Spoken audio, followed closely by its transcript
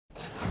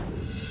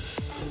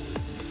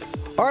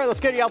All right,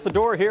 let's get you out the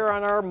door here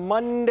on our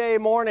Monday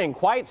morning.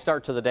 Quiet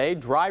start to the day,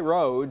 dry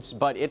roads,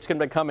 but it's going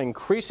to become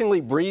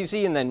increasingly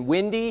breezy and then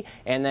windy,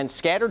 and then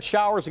scattered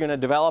showers are going to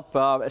develop,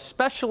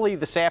 especially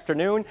this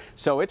afternoon.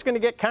 So it's going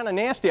to get kind of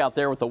nasty out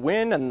there with the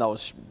wind and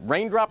those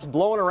raindrops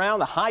blowing around.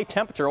 The high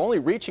temperature only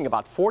reaching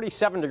about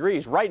 47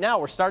 degrees. Right now,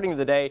 we're starting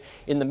the day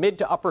in the mid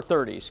to upper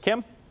 30s.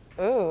 Kim?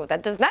 Ooh,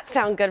 that does not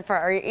sound good for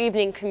our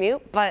evening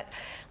commute, but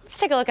let's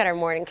take a look at our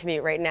morning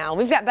commute right now.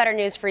 We've got better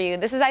news for you.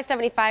 This is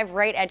I-75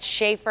 right at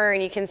Schaefer,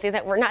 and you can see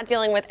that we're not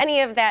dealing with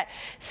any of that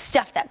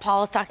stuff that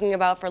Paul is talking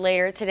about for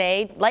later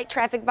today. Light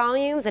traffic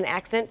volumes and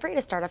accident-free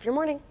to start off your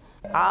morning.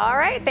 All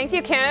right, thank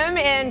you, Kim.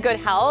 In good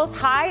health,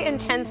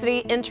 high-intensity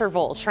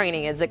interval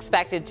training is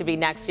expected to be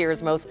next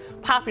year's most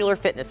popular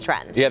fitness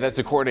trend. Yeah, that's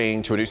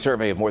according to a new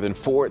survey of more than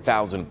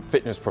 4,000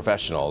 fitness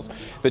professionals.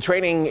 The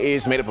training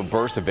is made up of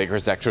bursts of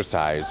vigorous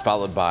exercise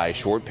followed by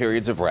short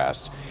periods of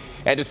rest.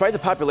 And despite the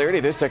popularity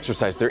of this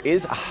exercise, there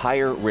is a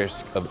higher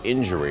risk of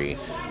injury.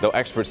 Though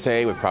experts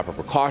say with proper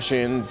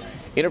precautions,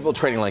 interval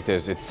training like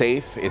this, it's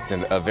safe, it's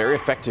a very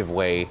effective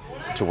way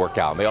to work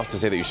out. And they also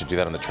say that you should do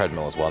that on the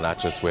treadmill as well, not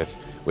just with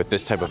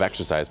this type of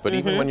exercise, but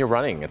even when you're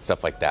running and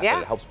stuff like that.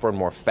 Yeah. It helps burn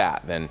more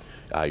fat than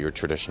your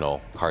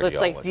traditional cardio. It's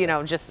like, you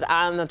know, just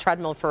on the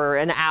treadmill for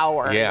an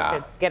hour. Yeah.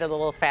 To get it a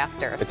little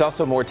faster. It's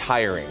also more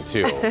tiring,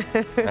 too.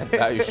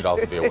 That you should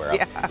also be aware of.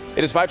 Yeah.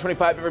 It is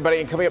 5:25,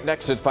 everybody, and coming up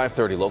next at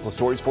 5:30, local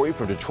stories for you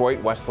from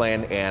Detroit,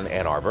 Westland, and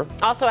Ann Arbor.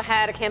 Also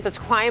had a campus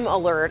crime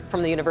alert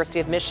from the University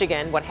of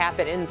Michigan. What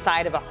happened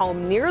inside of a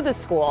home near the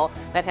school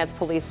that has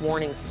police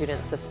warning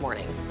students this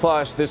morning.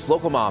 Plus, this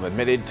local mom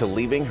admitted to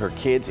leaving her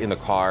kids in the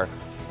car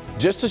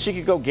just so she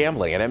could go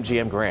gambling at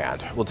MGM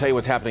Grand. We'll tell you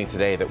what's happening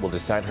today that will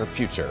decide her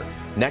future.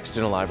 Next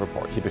in a live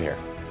report. Keep it here.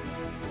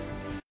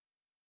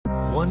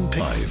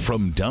 Live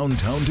from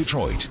downtown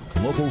Detroit.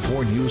 Local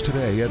 4 News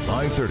Today at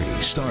 5:30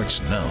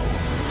 starts now.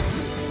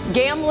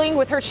 Gambling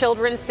with her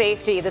children's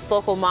safety. This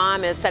local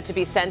mom is set to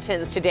be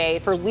sentenced today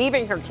for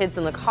leaving her kids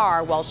in the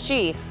car while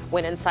she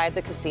went inside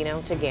the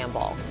casino to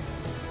gamble.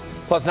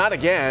 Plus, not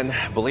again.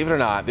 Believe it or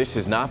not, this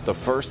is not the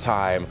first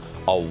time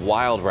a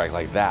wild wreck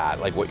like that,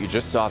 like what you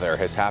just saw there,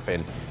 has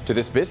happened to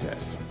this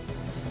business.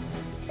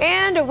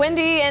 And a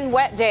windy and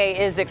wet day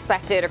is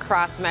expected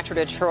across Metro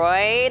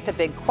Detroit. The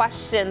big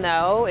question,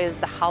 though, is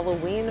the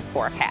Halloween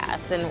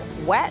forecast. And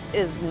wet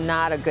is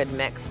not a good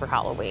mix for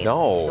Halloween.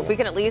 No. So if we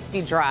can at least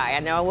be dry. I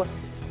know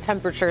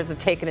temperatures have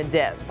taken a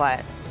dip, but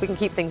if we can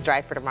keep things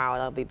dry for tomorrow,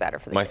 that'll be better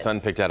for the kids. My son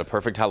picked out a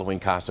perfect Halloween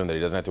costume that he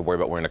doesn't have to worry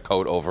about wearing a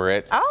coat over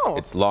it. Oh.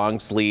 It's long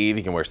sleeve.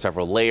 He can wear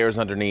several layers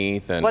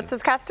underneath. And what's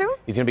his costume?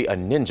 He's going to be a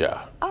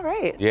ninja. All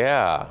right.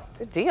 Yeah.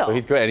 Good deal. So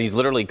he's good. And he's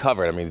literally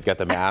covered. I mean, he's got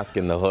the mask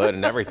and the hood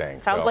and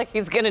everything. Sounds like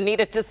he's going to need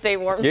it to stay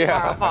warm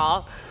tomorrow,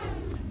 Paul.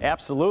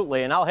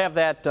 Absolutely, and I'll have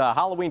that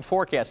Halloween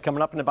forecast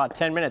coming up in about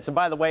 10 minutes. And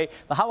by the way,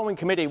 the Halloween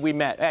committee we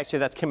met, actually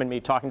that's Kim and me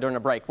talking during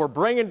the break. We're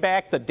bringing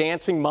back the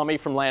dancing mummy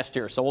from last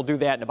year, so we'll do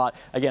that in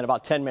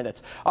about 10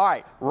 minutes. All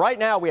right, right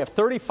now we have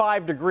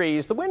 35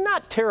 degrees. The wind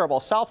not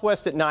terrible,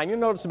 southwest at 9. You'll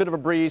notice a bit of a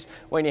breeze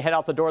when you head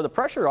out the door. The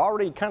pressure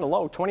already kind of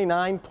low,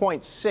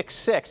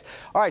 29.66.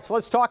 All right, so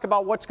let's talk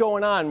about what's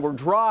going on. We're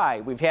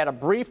dry. We've had a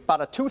brief,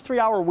 about a 2-3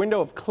 hour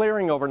window of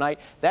clearing overnight.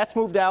 That's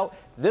moved out.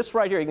 This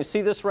right here, you can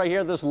see this right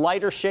here, this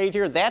lighter shade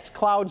here, that's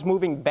clouds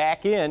moving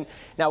back in.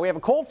 Now we have a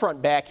cold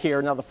front back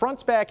here. Now the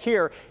front's back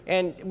here,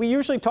 and we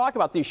usually talk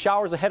about these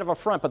showers ahead of a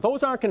front, but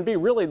those aren't going to be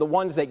really the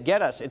ones that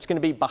get us. It's going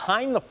to be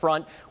behind the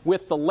front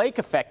with the lake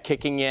effect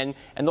kicking in,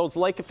 and those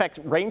lake effect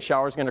rain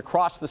showers are going to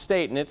cross the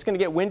state, and it's going to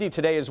get windy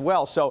today as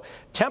well. So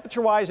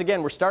temperature-wise,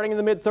 again, we're starting in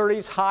the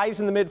mid-30s, highs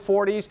in the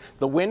mid-40s.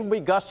 The wind will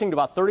be gusting to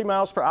about 30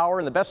 miles per hour,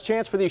 and the best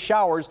chance for these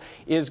showers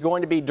is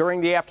going to be during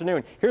the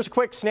afternoon. Here's a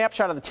quick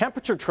snapshot of the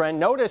temperature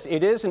trend. Notice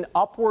it is an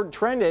upward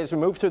trend as we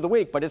move through the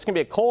week, but it's going to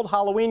be a cold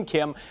Halloween,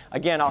 Kim.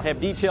 Again, I'll have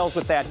details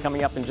with that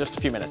coming up in just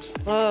a few minutes.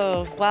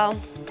 Oh, well,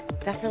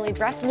 definitely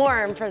dress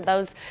warm for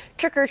those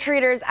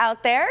trick-or-treaters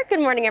out there. Good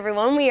morning,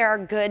 everyone. We are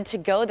good to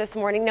go this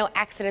morning. No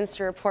accidents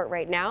to report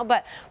right now,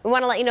 but we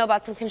want to let you know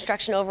about some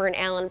construction over in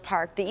Allen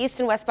Park. The east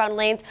and westbound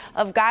lanes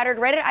of Goddard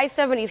right at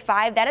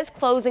I-75, that is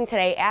closing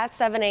today at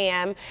 7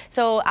 a.m.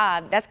 So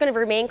that's going to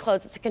remain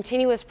closed. It's a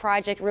continuous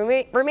project,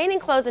 remaining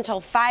closed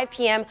until 5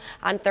 p.m.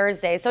 on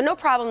Thursday. So no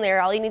problem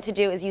there. All you need to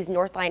do is use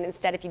Northline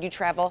instead if you do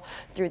travel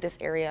through this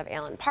area of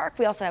Allen Park.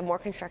 We also have more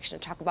construction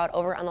to talk about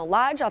over on the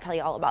Lodge. I'll tell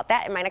you all about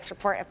that in my next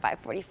report at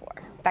 5:44.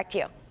 Back to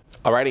you.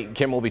 All righty,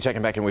 Kim, we'll be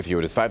checking back in with you.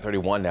 It is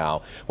 5:31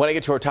 now. When I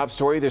get to our top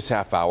story this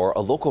half hour, a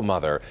local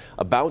mother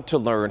about to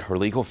learn her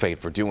legal fate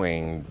for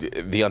doing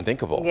the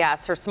unthinkable.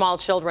 Yes, her small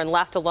children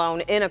left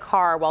alone in a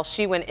car while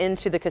she went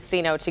into the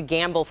casino to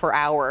gamble for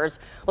hours.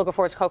 Local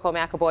 4's Coco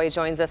McAvoy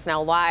joins us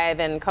now live.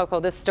 And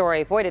Coco, this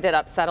story, boy, did it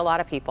upset a lot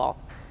of people.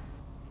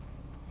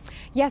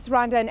 Yes,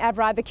 Rhonda and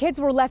Evra, the kids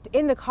were left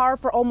in the car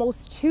for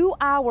almost 2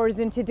 hours,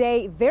 and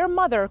today their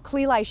mother,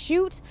 Cleli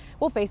Shute,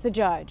 will face a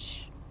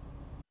judge.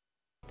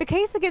 The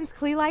case against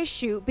Cleli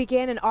Schutt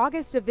began in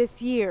August of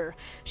this year.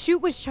 Schutt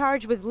was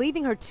charged with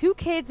leaving her 2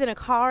 kids in a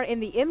car in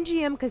the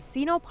MGM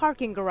casino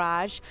parking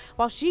garage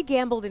while she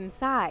gambled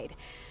inside.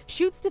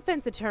 Schutt's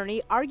defense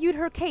attorney argued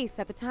her case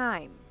at the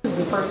time. This is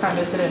the first time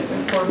incident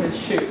for Ms.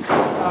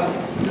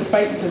 Schutt.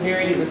 Despite the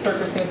severity of the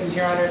circumstances,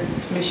 Your Honor,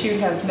 Ms. Schutt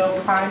has no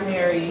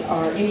primary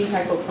or any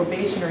type of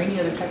probation or any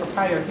other type of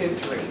prior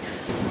history.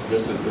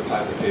 This is the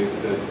type of case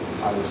that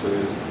obviously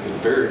is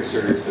very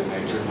serious in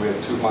nature. We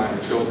have 2 minor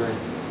children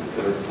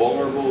that are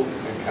vulnerable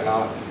and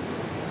cannot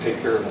take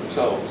care of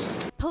themselves.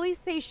 Police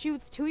say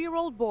Schutt's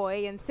 2-year-old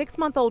boy and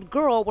 6-month-old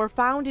girl were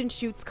found in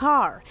Schutt's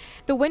car.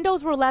 The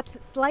windows were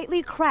left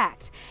slightly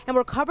cracked and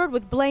were covered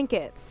with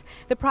blankets.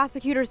 The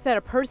prosecutor said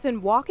a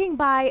person walking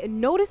by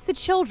noticed the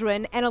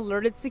children and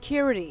alerted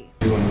security.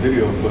 Doing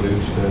video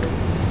footage that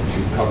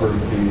she covered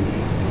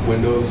the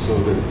windows so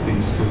that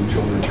these 2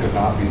 children could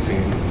not be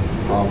seen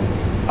from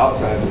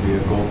outside the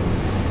vehicle.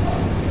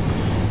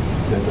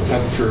 That the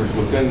temperatures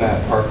within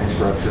that parking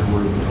structure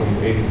were between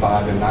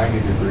 85 and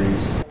 90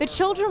 degrees. The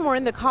children were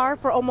in the car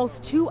for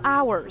almost 2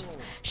 hours.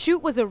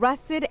 Schutt was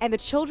arrested and the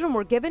children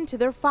were given to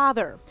their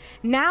father.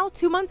 Now,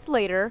 2 months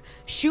later,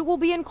 Schutt will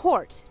be in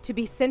court to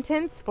be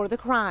sentenced for the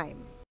crime.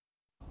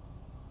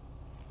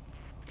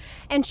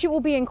 And Schutt will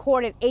be in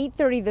court at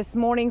 8:30 this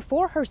morning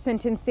for her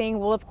sentencing.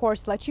 We'll, of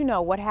course, let you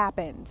know what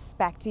happens.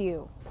 Back to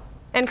you.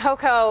 And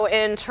Coco,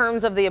 in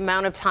terms of the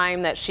amount of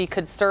time that she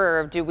could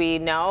serve, do we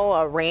know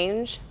a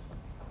range?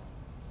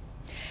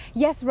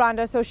 Yes,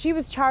 Rhonda. So she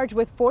was charged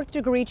with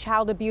 4th-degree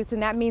child abuse,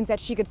 and that means that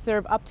she could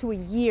serve up to a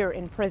year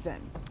in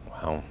prison.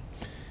 Wow.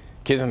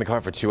 Kids in the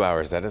car for 2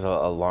 hours. That is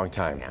a long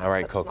time. Yeah, all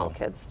right, Coco. Small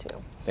kids,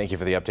 too. Thank you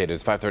for the update.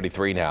 It's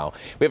 5:33 now.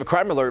 We have a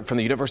crime alert from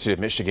the University of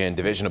Michigan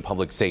Division of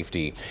Public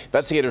Safety.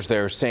 Investigators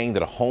there are saying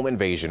that a home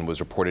invasion was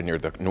reported near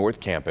the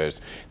North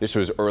Campus. This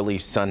was early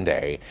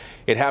Sunday.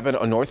 It happened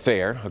on North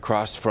Thayer,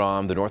 across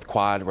from the North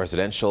Quad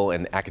Residential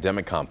and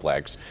Academic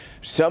Complex.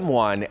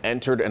 Someone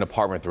entered an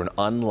apartment through an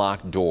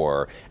unlocked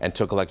door and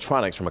took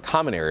electronics from a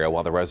common area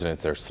while the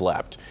residents there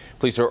slept.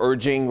 Police are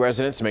urging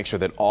residents to make sure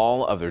that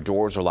all of their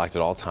doors are locked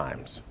at all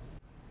times.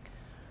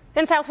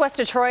 In Southwest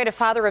Detroit, a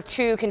father of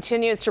 2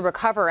 continues to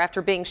recover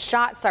after being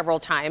shot several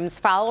times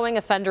following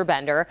a fender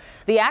bender.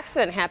 The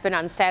accident happened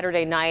on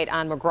Saturday night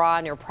on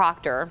McGraw near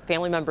Proctor.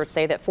 Family members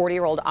say that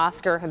 40-year-old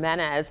Oscar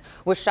Jimenez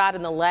was shot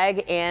in the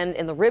leg and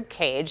in the rib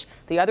cage.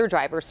 The other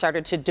driver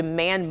started to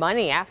demand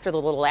money after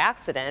the little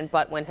accident,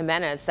 but when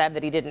Jimenez said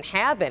that he didn't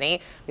have any,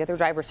 the other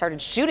driver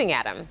started shooting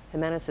at him.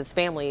 Jimenez's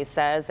family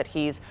says that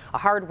he's a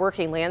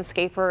hard-working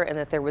landscaper and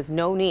that there was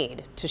no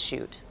need to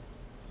shoot.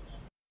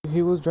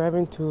 He was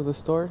driving to the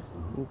store,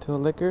 to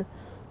liquor,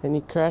 and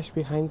he crashed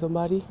behind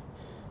somebody.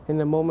 And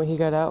the moment he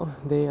got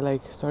out, they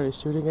started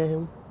shooting at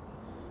him.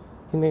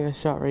 And they got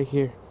shot right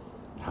here.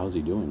 How's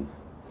he doing?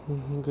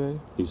 Good.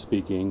 He's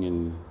speaking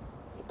and...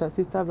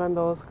 ¿Sí está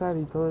hablando Oscar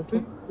y todo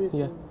eso?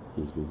 Yeah.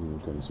 He's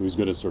speaking, okay. So he's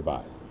going to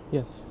survive?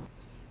 Yes.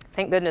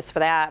 Thank goodness for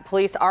that.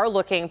 Police are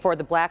looking for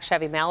the black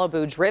Chevy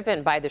Malibu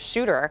driven by the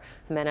shooter.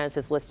 Jimenez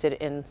is listed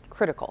in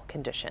critical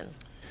condition.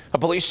 A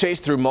police chase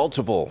through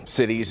multiple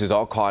cities is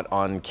all caught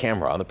on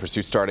camera. The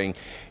pursuit starting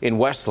in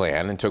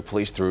Westland and took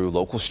police through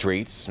local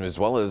streets as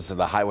well as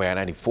the highway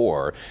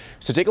I-94.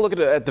 So take a look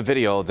at the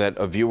video that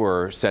a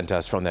viewer sent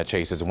us from that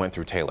chase as it went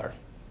through Taylor.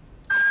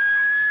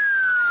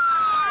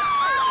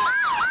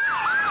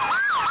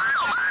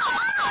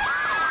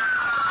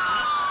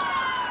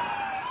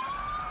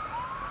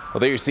 Well,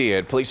 there you see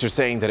it. Police are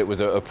saying that it was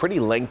a pretty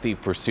lengthy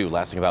pursuit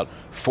lasting about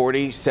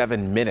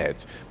 47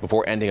 minutes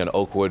before ending on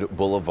Oakwood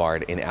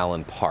Boulevard in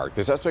Allen Park.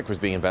 The suspect was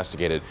being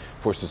investigated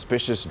for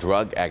suspicious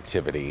drug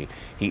activity.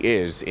 He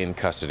is in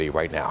custody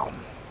right now.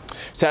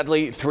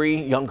 Sadly, 3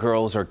 young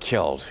girls are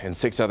killed and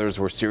 6 others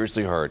were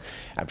seriously hurt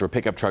after a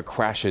pickup truck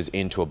crashes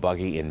into a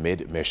buggy in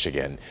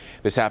mid-Michigan.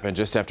 This happened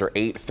just after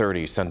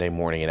 8:30 Sunday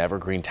morning in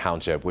Evergreen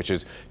Township, which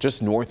is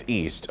just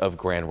northeast of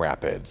Grand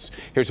Rapids.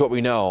 Here's what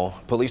we know.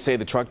 Police say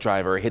the truck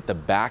driver hit the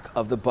back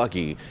of the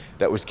buggy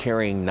that was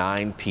carrying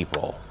 9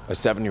 people. A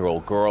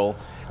 7-year-old girl,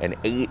 a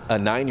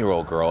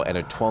 9-year-old girl, and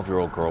a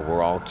 12-year-old girl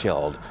were all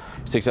killed.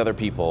 6 other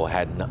people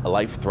had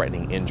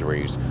life-threatening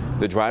injuries.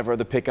 The driver of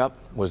the pickup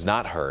was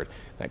not hurt.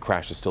 That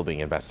crash is still being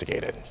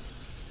investigated.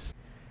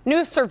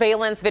 New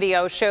surveillance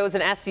video shows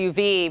an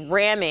SUV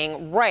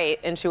ramming right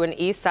into an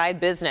East Side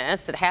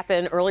business. It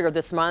happened earlier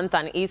this month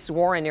on East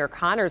Warren near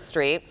Connors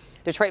Street.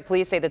 Detroit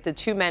police say that the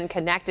 2 men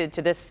connected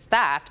to this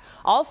theft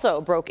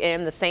also broke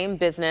in the same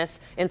business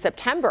in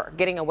September,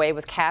 getting away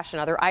with cash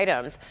and other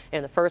items.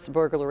 In the first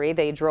burglary,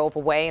 they drove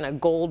away in a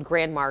gold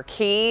Grand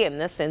Marquis. In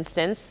this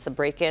instance, the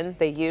break-in,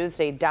 they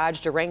used a Dodge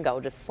Durango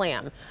to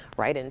slam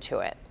right into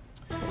it.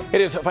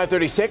 It is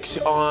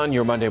 5:36 on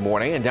your Monday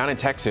morning, and down in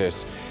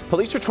Texas,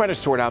 police are trying to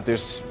sort out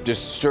this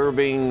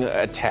disturbing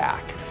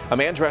attack. A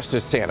man dressed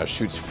as Santa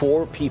shoots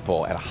 4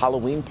 people at a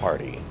Halloween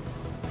party.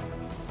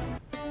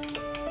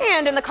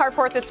 And in the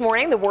carport this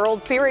morning, the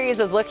World Series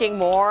is looking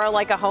more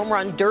like a home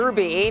run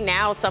derby.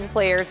 Now some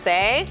players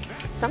say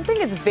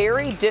something is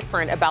very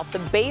different about the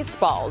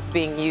baseballs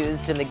being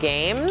used in the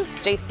games.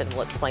 Jason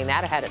will explain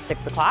that ahead at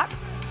 6 o'clock.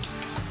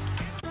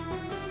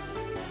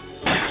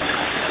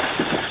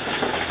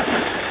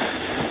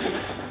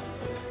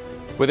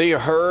 Whether you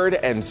heard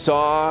and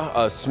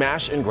saw a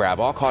smash and grab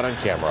all caught on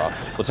camera,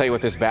 we'll tell you what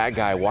this bad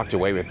guy walked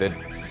away with.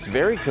 It's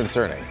very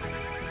concerning.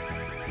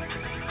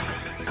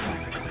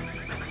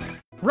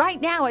 Right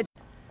now, it's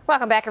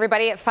Welcome back,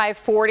 everybody. At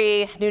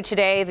 5:40 new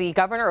today, the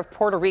governor of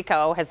Puerto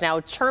Rico has now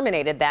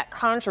terminated that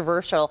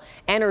controversial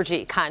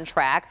energy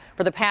contract.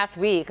 For the past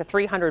week, a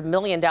 $300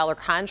 million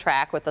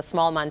contract with a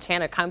small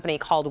Montana company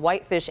called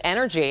Whitefish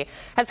Energy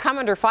has come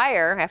under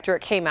fire after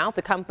it came out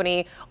the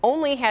company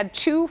only had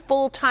 2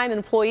 full-time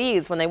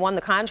employees when they won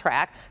the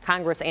contract.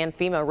 Congress and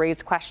FEMA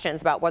raised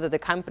questions about whether the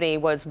company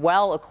was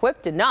well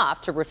equipped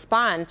enough to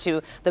respond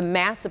to the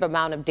massive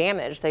amount of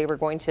damage. They were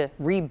going to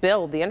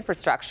rebuild the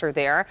infrastructure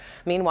there.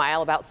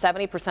 Meanwhile, about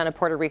 70% of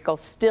Puerto Rico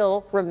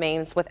still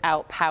remains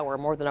without power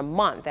more than a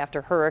month after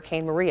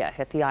Hurricane Maria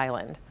hit the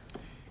island.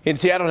 In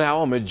Seattle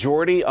now, a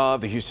majority of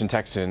the Houston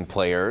Texans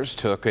players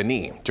took a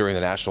knee during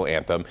the national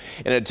anthem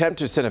in an attempt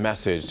to send a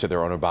message to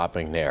their owner, Bob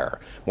McNair.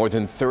 More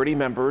than 30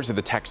 members of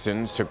the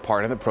Texans took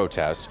part in the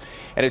protest,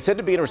 and it's said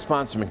to be in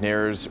response to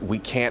McNair's "we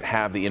can't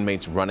have the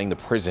inmates running the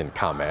prison"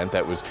 comment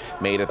that was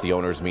made at the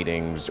owners'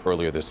 meetings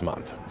earlier this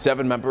month.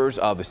 7 members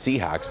of the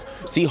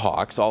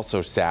Seahawks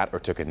also sat or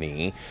took a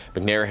knee.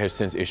 McNair has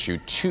since issued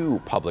 2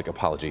 public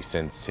apologies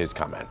since his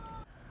comment.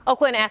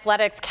 Oakland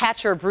Athletics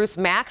catcher Bruce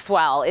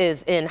Maxwell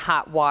is in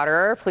hot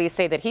water. Police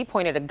say that he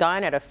pointed a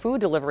gun at a food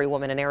delivery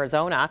woman in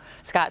Arizona.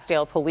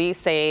 Scottsdale police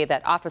say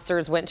that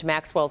officers went to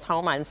Maxwell's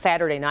home on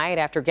Saturday night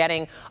after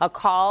getting a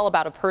call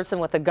about a person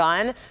with a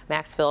gun.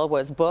 Maxwell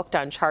was booked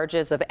on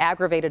charges of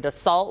aggravated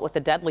assault with a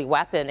deadly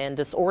weapon and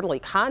disorderly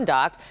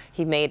conduct.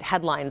 He made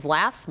headlines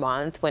last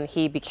month when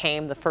he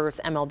became the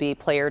first MLB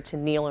player to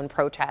kneel in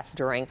protest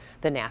during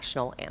the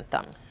national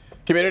anthem.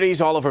 Communities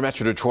all over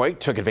Metro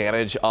Detroit took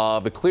advantage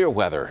of the clear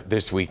weather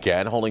this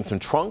weekend, holding some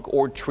trunk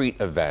or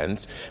treat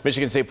events.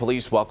 Michigan State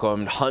Police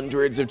welcomed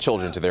hundreds of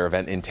children to their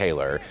event in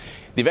Taylor.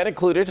 The event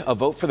included a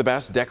vote for the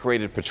best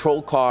decorated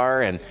patrol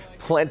car and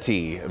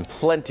plenty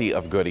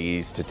of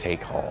goodies to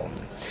take home.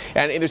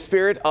 And in the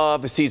spirit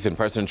of the season,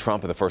 President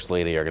Trump and the First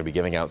Lady are going to be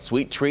giving out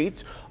sweet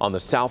treats on the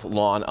south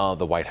lawn of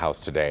the White House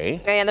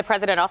today. And the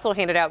president also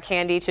handed out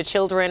candy to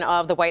children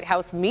of the White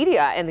House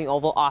media in the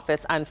Oval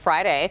Office on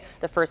Friday.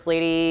 The First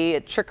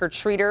Lady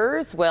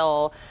trick-or-treaters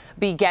will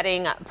be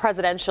getting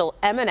presidential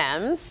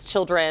M&Ms.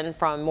 Children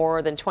from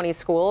more than 20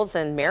 schools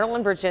in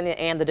Maryland, Virginia,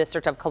 and the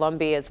District of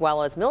Columbia, as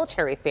well as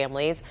military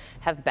families,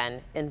 have been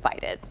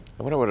invited.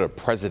 I wonder what a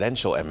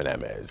presidential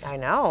M&M is. I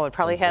know. It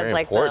probably has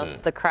like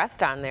the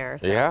crest on there.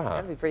 So yeah.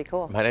 That'd be pretty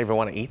cool. Might not even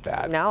want to eat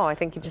that. No, I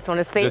think you just want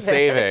to save it. Just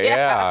save it,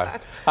 yeah.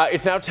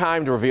 It's now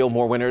time to reveal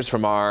more winners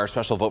from our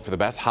special Vote for the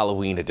Best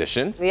Halloween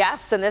edition.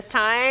 Yes, and this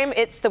time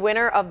it's the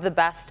winner of the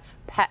best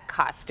pet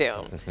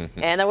costume.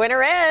 And the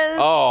winner is...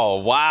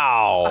 Oh,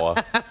 wow.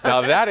 Now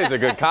that is a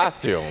good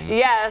costume.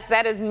 Yes,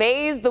 that is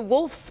Maze the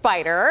Wolf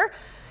Spider.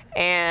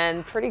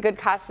 And pretty good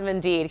costume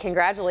indeed.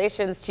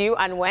 Congratulations to you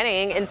on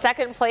winning. In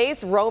second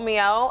place,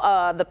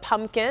 Romeo the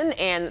Pumpkin,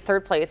 and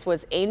third place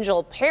was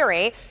Angel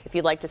Perry. If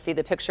you'd like to see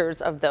the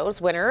pictures of those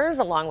winners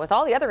along with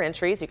all the other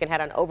entries, you can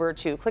head on over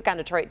to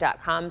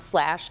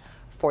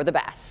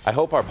clickondetroit.com/forthebest. I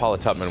hope our Paula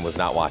Tubman was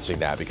not watching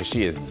that because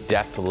she is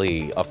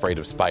deathly afraid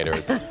of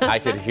spiders. I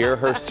could hear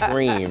her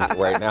scream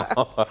right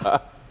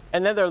now.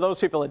 And then there are those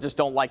people that just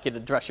don't like you to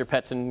dress your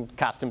pets in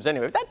costumes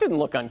anyway. That didn't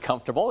look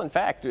uncomfortable. In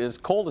fact, as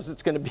cold as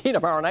it's going to be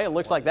tomorrow night, it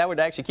looks like that would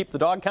actually keep the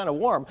dog kind of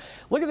warm.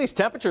 Look at these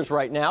temperatures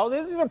right now.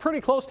 These are pretty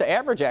close to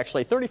average,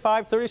 actually.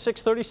 35,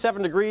 36,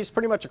 37 degrees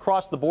pretty much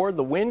across the board.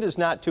 The wind is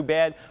not too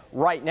bad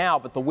right now,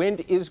 but the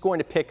wind is going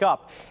to pick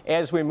up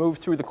as we move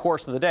through the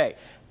course of the day.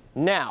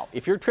 Now,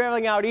 if you're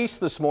traveling out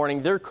east this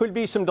morning, there could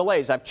be some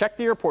delays. I've checked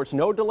the airports,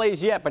 no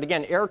delays yet, but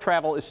again, air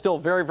travel is still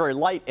very, very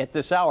light at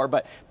this hour,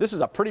 but this is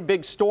a pretty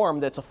big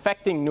storm that's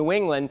affecting New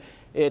England.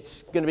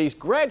 It's going to be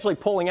gradually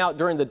pulling out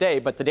during the day,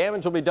 but the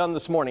damage will be done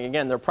this morning.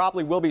 Again, there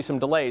probably will be some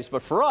delays,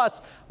 but for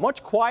us,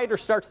 much quieter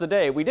start to the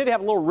day. We did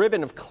have a little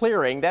ribbon of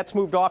clearing. That's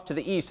moved off to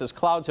the east as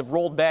clouds have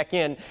rolled back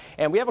in,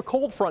 and we have a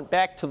cold front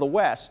back to the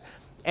west.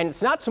 And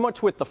it's not so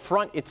much with the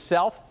front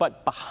itself,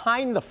 but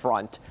behind the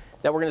front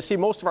that we're going to see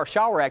most of our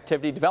shower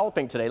activity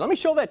developing today. Let me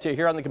show that to you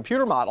here on the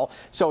computer model.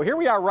 So here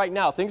we are right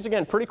now. Things,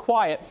 again, pretty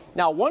quiet.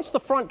 Now, once the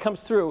front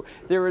comes through,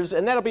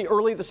 and that'll be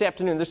early this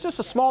afternoon, there's just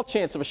a small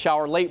chance of a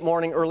shower late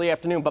morning, early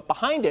afternoon. But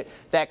behind it,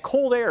 that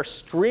cold air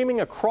streaming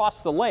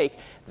across the lake,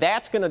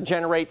 that's going to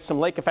generate some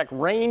lake effect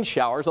rain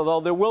showers, although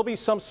there will be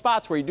some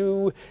spots where you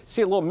do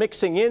see a little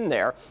mixing in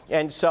there.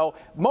 And so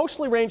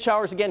mostly rain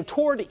showers, again,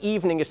 toward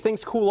evening as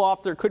things cool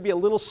off. There could be a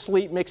little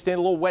sleet mixed in,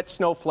 a little wet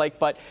snowflake,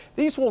 but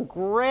these will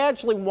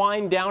gradually wind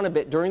wind down a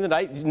bit during the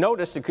night.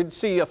 Notice you could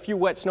see a few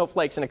wet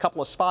snowflakes in a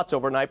couple of spots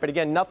overnight, but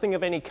again, nothing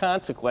of any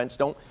consequence.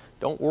 Don't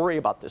worry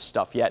about this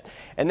stuff yet.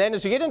 And then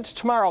as you get into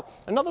tomorrow,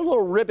 another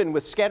little ribbon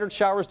with scattered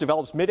showers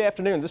develops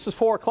mid-afternoon. This is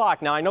 4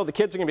 o'clock. Now, I know the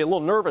kids are going to be a little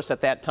nervous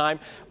at that time,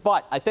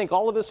 but I think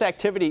all of this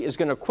activity is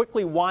going to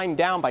quickly wind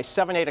down by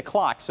 7, 8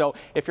 o'clock. So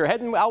if you're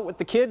heading out with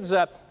the kids,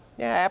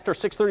 after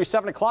 6:30,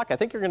 7 o'clock, I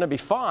think you're going to be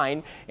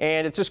fine,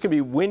 and it's just going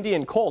to be windy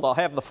and cold. I'll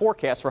have the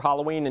forecast for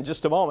Halloween in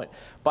just a moment.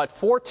 But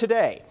for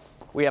today,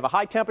 we have a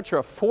high temperature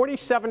of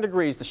 47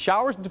 degrees. The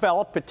showers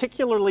develop,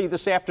 particularly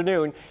this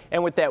afternoon,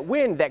 and with that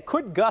wind that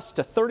could gust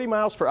to 30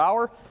 miles per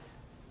hour,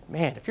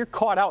 man, if you're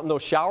caught out in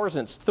those showers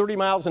and it's 30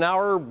 miles an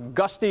hour,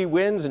 gusty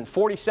winds and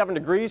 47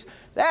 degrees,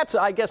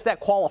 I guess that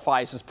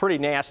qualifies as pretty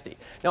nasty.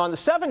 Now on the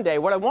 7-day,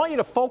 what I want you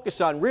to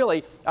focus on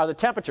really are the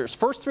temperatures.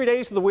 First 3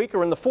 days of the week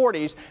are in the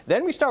 40s.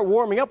 Then we start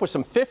warming up with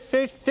some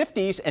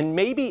 50s and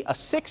maybe a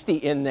 60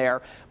 in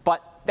there,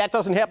 but that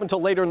doesn't happen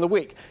until later in the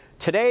week.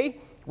 Today,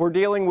 we're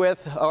dealing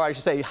with, or I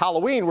should say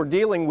Halloween, we're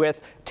dealing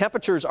with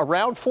temperatures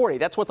around 40.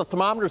 That's what the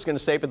thermometer is going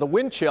to say, but the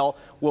wind chill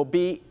will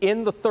be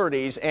in the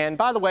 30s. And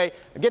by the way,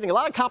 I'm getting a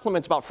lot of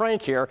compliments about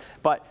Frank here,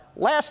 but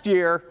last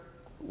year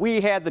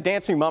we had the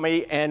Dancing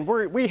Mummy and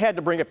we had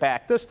to bring it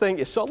back. This thing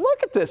is so,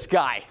 look at this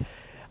guy.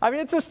 I mean,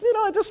 it's just,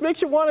 it just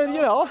makes you want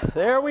to,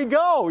 there we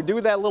go.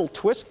 Do that little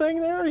twist thing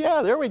there.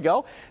 Yeah, there we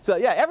go. So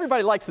yeah,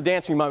 everybody likes the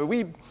Dancing Mummy.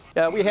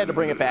 We had to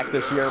bring it back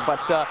this year, but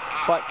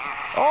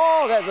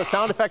oh, the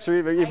sound effects are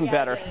even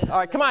better. All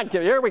right, come on,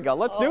 Kim, here we go.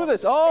 Let's do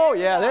this. Oh,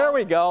 yeah, there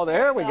we go.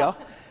 There we go.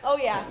 Oh,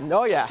 yeah.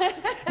 Oh, yeah.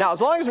 Now,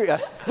 as long as we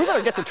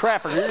better get to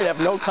traffic, we're going to have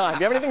no time.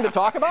 Do you have anything to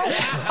talk about?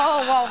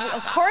 Oh, well,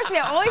 of course, we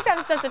always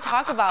have stuff to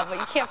talk about, but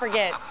you can't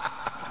forget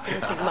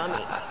Dancing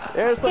Mummy.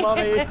 There's the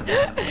mummy.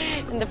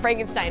 And the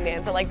Frankenstein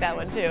dance. I like that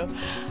one, too.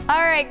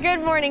 All right, good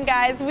morning,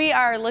 guys. We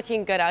are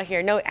looking good out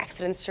here. No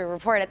accidents to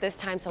report at this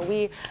time, so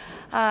we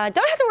don't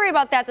have to worry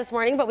about that this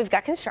morning, but we've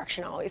got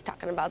construction always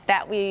talking about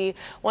that. We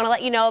want to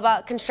let you know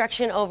about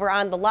construction over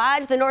on the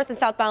Lodge, the north and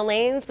southbound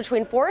lanes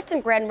between Forest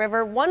and Grand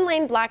River. 1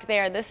 lane blocked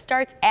there. This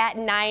starts at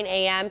 9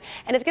 a.m.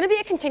 and it's going to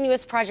be a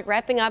continuous project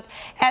wrapping up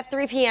at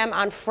 3 p.m.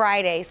 on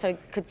Friday. So you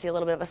could see a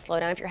little bit of a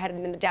slowdown if you're headed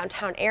in the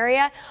downtown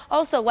area.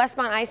 Also,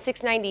 westbound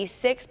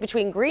I-696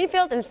 between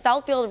Greenfield and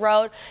Southfield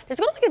Road. There's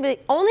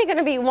only going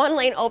to be 1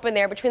 lane open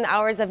there between the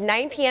hours of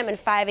 9 p.m. and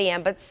 5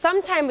 a.m. But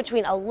sometime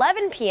between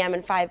 11 p.m.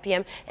 and 5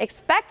 p.m.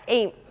 expect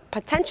a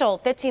potential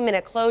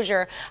 15-minute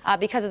closure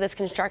because of this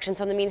construction.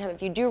 So in the meantime,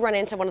 if you do run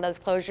into one of those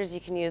closures,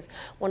 you can use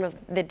one of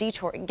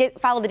the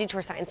follow the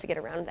detour signs to get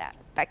around that.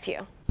 Back to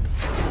you.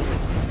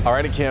 All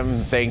right,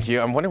 Kim, thank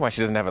you. I'm wondering why she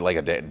doesn't have like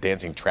a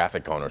dancing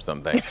traffic cone or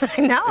something.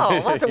 I know,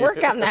 we'll have to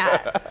work on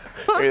that.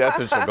 Maybe that's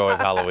what she'll go as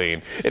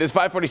Halloween. It is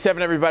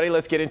 5:47, everybody.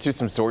 Let's get into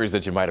some stories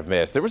that you might have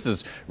missed. There was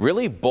this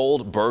really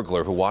bold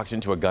burglar who walked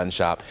into a gun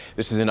shop.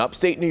 This is in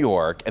upstate New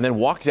York, and then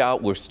walked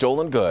out with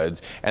stolen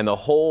goods, and the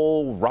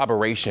whole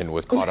robberation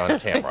was caught on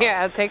camera.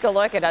 Yeah, take a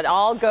look at it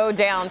all go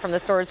down from the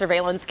store's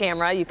surveillance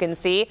camera. You can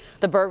see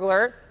the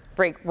burglar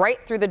break right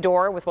through the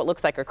door with what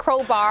looks like a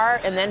crowbar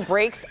and then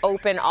breaks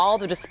open all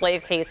the display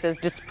cases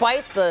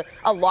despite the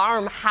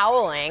alarm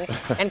howling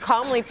and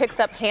calmly picks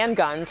up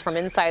handguns from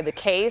inside the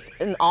case.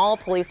 And all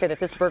police say that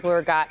this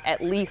burglar got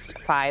at least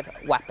 5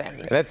 weapons.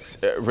 And that's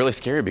really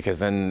scary because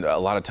then a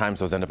lot of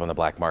times those end up on the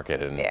black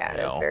market. And yeah,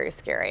 it's very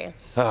scary.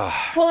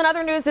 Well, in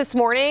other news this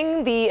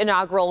morning, the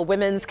inaugural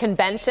Women's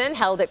Convention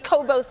held at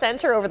Cobo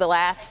Center over the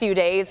last few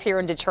days here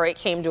in Detroit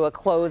came to a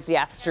close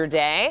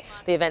yesterday.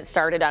 The event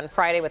started on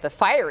Friday with a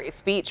fiery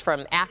speech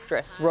from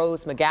actress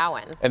Rose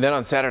McGowan. And then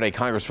on Saturday,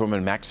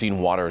 Congresswoman Maxine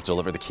Waters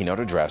delivered the keynote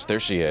address. There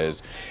she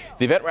is.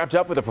 The event wrapped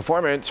up with a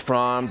performance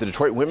from the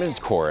Detroit Women's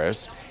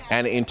Chorus.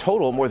 And in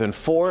total, more than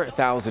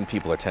 4,000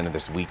 people attended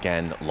this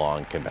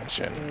weekend-long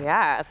convention.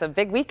 Yeah, it's a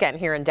big weekend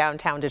here in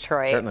downtown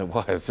Detroit. It certainly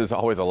was. There's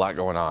always a lot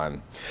going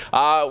on.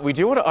 We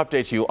do want to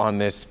update you on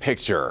this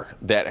picture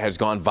that has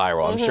gone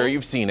viral. I'm sure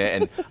you've seen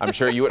it, and I'm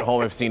sure you at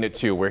home have seen it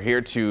too. We're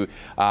here to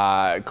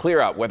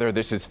clear out whether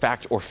this is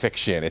fact or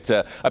fiction. It's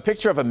a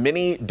picture of a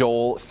mini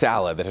Dole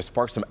salad that has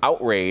sparked some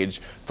outrage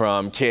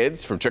from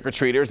kids, from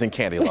trick-or-treaters and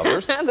candy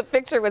lovers. The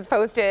picture was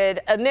posted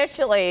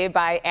initially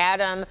by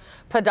Adam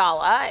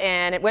Padala,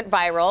 and it went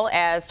viral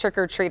as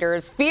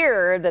trick-or-treaters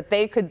feared that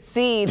they could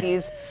see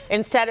these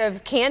instead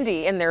of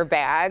candy in their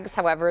bags.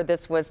 However,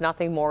 this was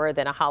nothing more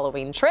than a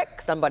Halloween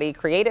trick. Somebody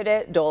created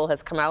it. Dole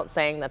has come out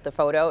saying that the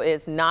photo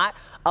is not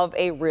of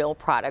a real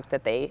product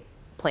that they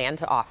plan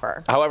to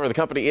offer. However, the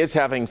company is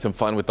having some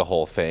fun with the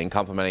whole thing,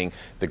 complimenting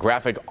the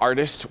graphic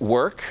artist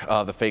work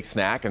of the fake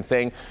snack and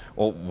saying,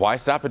 well, why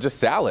stop at just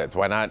salads?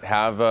 Why not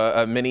have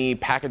a mini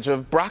package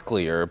of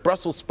broccoli or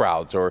Brussels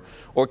sprouts or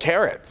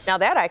carrots? Now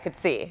that I could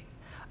see.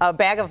 A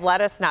bag of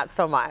lettuce, not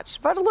so much,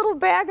 but a little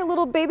bag of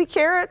little baby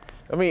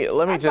carrots. Let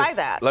me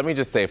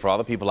just say, for all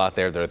the people out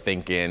there that are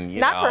thinking,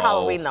 not for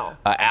Halloween though.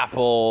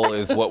 Apple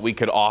is what we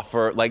could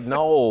offer. Like,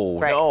 no,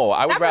 no,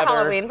 I would rather. Not for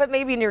Halloween, but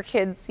maybe in your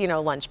kids',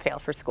 lunch pail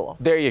for school.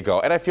 There you go.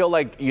 And I feel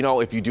like,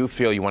 if you do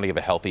feel you want to give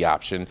a healthy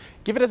option,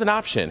 give it as an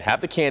option.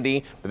 Have the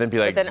candy, but then be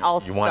like, then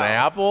also, you want an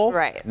apple?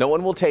 Right. No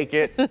one will take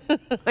it.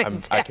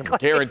 Exactly. I can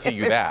guarantee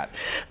you that.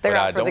 They're but,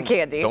 out for the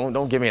candy.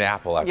 Don't give me an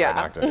apple after I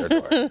knocked on your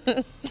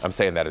door. I'm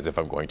saying that as if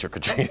I'm going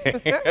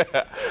trick-or-treating.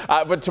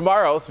 But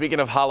tomorrow, speaking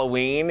of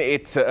Halloween,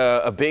 it's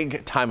a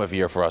big time of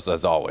year for us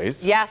as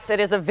always. Yes, it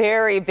is a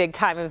very big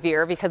time of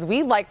year because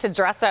we like to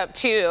dress up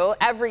too.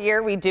 Every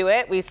year we do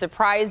it. We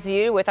surprise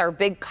you with our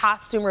big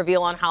costume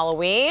reveal on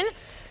Halloween.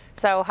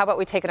 So how about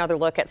we take another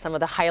look at some of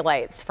the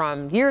highlights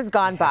from years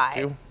gone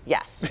by?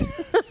 Yes.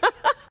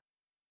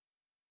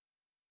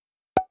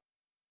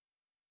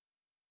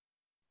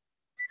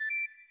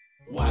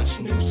 Watch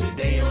news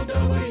today on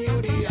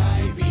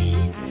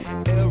WDIV.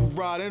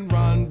 Evrod and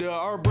Rhonda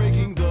are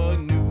breaking the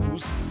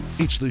news.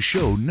 It's the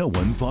show no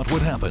one thought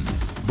would happen,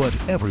 but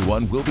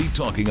everyone will be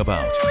talking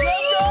about.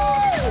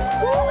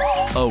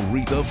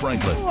 Aretha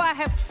Franklin. Ooh, I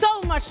have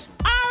so much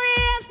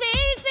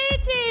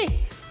R-E-S-P-E-C-T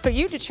for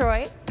you,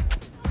 Detroit.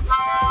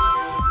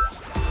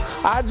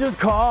 I just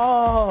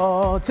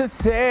called to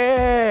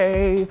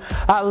say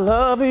I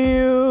love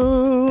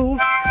you.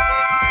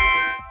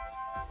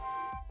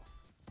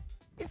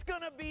 It's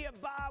gonna be a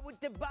bar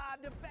with the bar.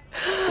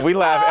 We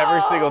laugh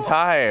every single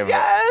time.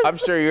 Yes. I'm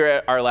sure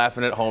you are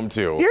laughing at home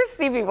too. Your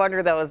Stevie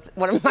Wonder, though, was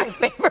one of my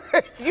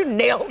favorites. You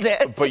nailed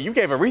it. But you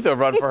gave Aretha a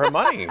run for her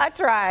money. I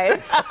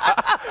tried.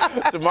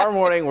 Tomorrow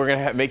morning, we're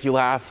going to make you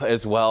laugh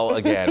as well.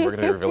 Again, we're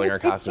going to be revealing our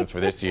costumes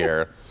for this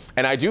year.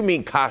 And I do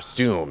mean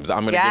costumes.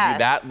 I'm going to give you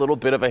that little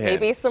bit of a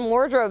hint. Maybe some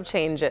wardrobe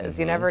changes.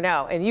 You never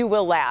know. And you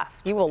will laugh.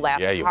 You will laugh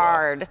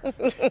hard.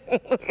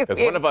 Because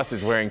one of us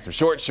is wearing some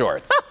short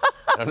shorts.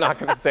 I'm not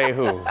going to say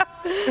who.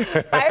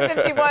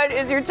 5:51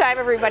 is your time,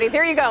 everybody.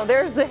 There you go.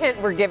 There's the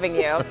hint we're giving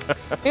you.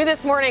 New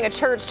this morning, a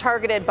church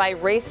targeted by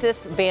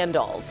racist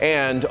vandals.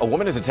 And a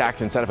woman is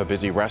attacked inside of a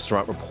busy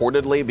restaurant,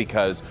 reportedly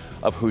because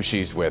of who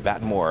she's with.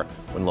 That and more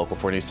when Local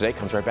 4 News Today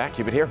comes right back.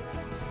 Keep it here.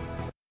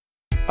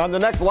 On the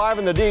next Live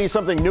in the D,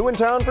 something new in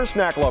town for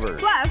snack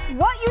lovers. Plus,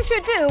 what you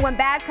should do when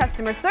bad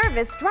customer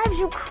service drives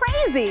you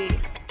crazy.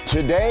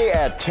 Today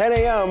at 10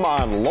 a.m.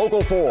 on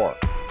Local 4.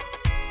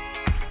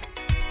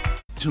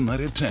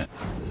 Tonight at 10.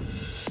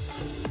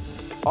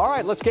 All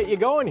right, let's get you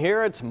going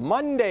here. It's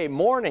Monday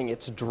morning.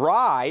 It's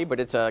dry, but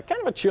it's a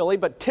kind of a chilly,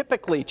 but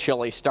typically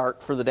chilly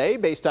start for the day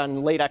based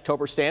on late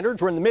October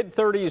standards. We're in the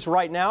mid-30s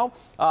right now,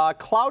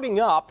 clouding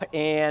up,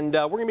 and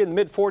we're going to be in the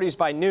mid-40s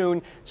by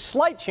noon.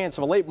 Slight chance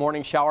of a late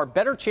morning shower,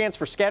 better chance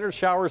for scattered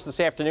showers this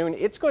afternoon.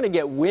 It's going to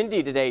get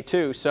windy today,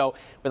 too. So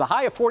with a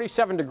high of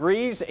 47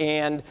 degrees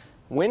and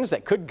winds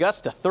that could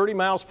gust to 30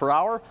 miles per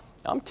hour,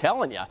 I'm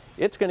telling you,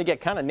 it's going to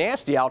get kind of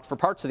nasty out for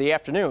parts of the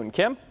afternoon.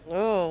 Kim? Ooh,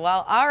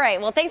 well, all right.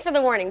 Well, thanks for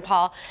the warning,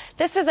 Paul.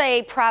 This is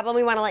a problem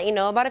we want to let you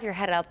know about if you're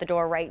headed out the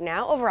door right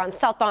now. Over on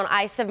southbound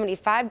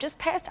I-75, just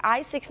past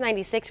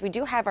I-696, we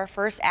do have our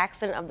first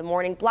accident of the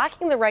morning,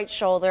 blocking the right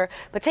shoulder.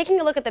 But taking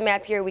a look at the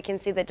map here, we can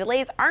see the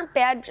delays aren't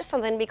bad, just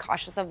something to be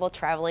cautious of while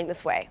traveling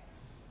this way.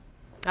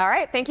 All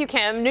right, thank you,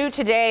 Kim. New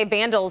today,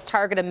 vandals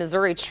target a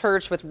Missouri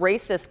church with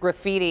racist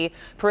graffiti.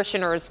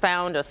 Parishioners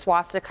found a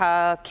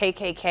swastika,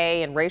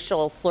 KKK, and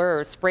racial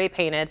slurs spray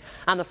painted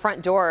on the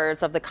front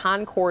doors of the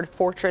Concord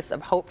Fortress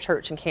of Hope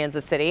Church in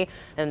Kansas City.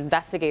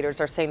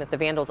 Investigators are saying that the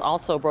vandals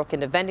also broke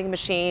into vending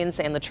machines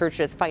and the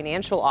church's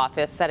financial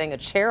office, setting a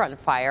chair on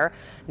fire.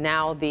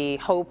 Now the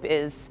hope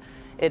is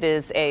it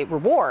is a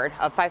reward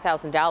of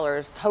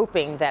 $5,000,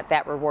 hoping that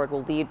that reward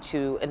will lead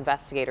to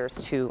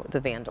investigators to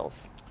the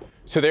vandals.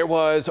 So there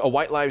was a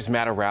White Lives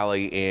Matter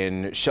rally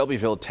in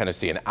Shelbyville,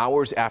 Tennessee, and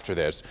hours after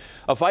this,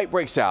 a fight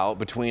breaks out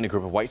between a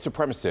group of white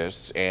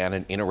supremacists and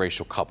an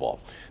interracial couple.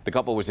 The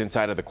couple was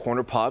inside of the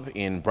Corner Pub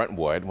in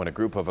Brentwood when a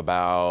group of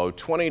about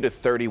 20 to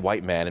 30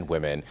 white men and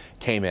women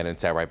came in and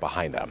sat right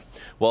behind them.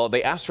 Well,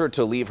 they asked her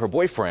to leave her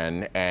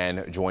boyfriend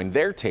and join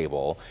their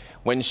table.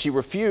 When she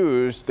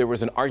refused, there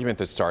was an argument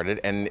that started,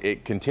 and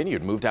it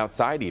continued, moved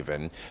outside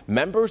even.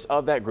 Members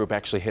of that group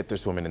actually hit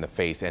this woman in the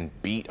face and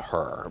beat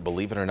her.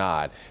 Believe it or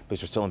not,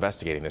 police are still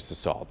investigating this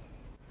assault.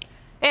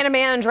 And a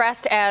man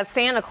dressed as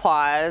Santa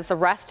Claus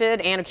arrested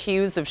and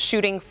accused of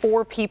shooting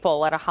 4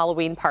 people at a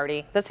Halloween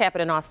party. This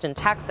happened in Austin,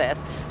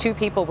 Texas. 2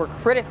 people were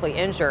critically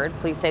injured.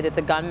 Police say that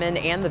the gunman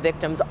and the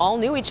victims all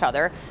knew each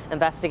other.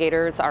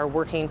 Investigators are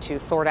working to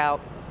sort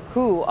out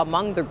who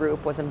among the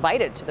group was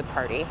invited to the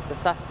party. The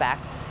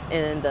suspect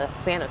in the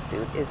Santa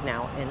suit is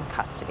now in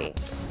custody.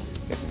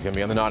 Yes, he's going to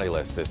be on the naughty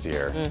list this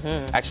year.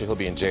 Actually, he'll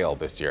be in jail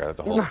this year. That's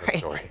a whole different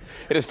story.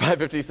 It is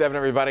 5:57,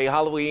 everybody.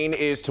 Halloween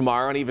is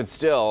tomorrow, and even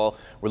still,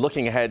 we're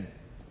looking ahead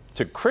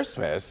to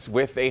Christmas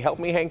with a Help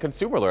Me Hang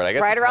consumer alert. I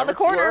guess right it's around the never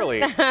too corner.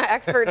 early.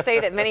 Experts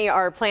say that many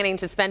are planning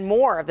to spend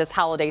more of this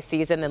holiday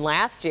season than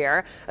last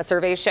year. A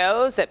survey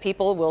shows that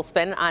people will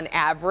spend on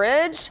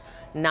average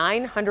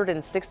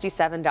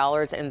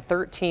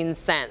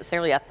 $967.13,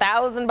 nearly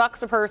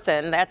 $1,000 a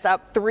person. That's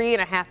up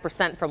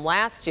 3.5% from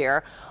last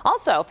year.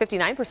 Also,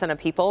 59% of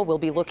people will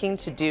be looking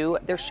to do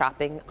their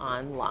shopping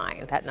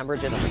online. That number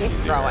just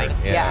keeps growing.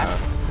 Yeah.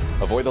 Yes.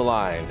 avoid the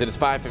lines. It is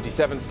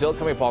 5:57, still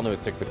coming up all new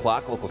at 6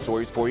 o'clock. Local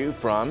stories for you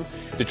from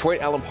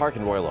Detroit, Allen Park,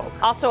 and Royal Oak.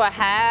 Also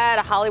ahead,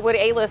 a Hollywood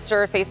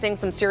A-lister facing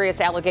some serious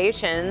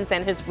allegations,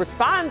 and his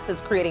response is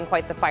creating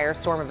quite the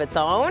firestorm of its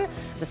own.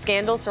 The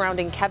scandal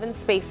surrounding Kevin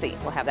Spacey.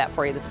 We'll have that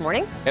for you this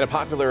morning. And a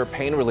popular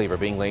pain reliever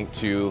being linked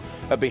to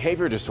a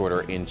behavior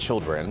disorder in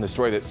children. The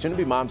story that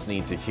soon-to-be moms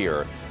need to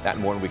hear. That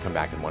and more when we come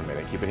back in 1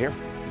 minute. Keep it here.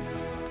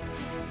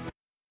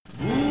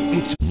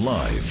 It's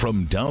live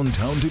from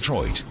downtown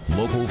Detroit.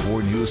 Local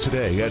 4 News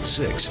Today at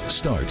 6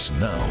 starts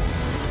now.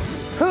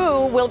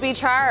 Who will be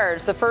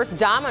charged? The first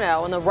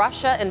domino in the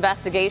Russia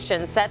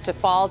investigation set to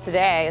fall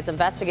today as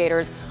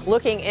investigators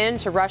looking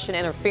into Russian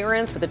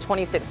interference with the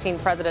 2016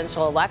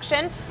 presidential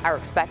election are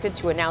expected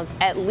to announce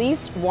at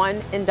least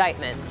one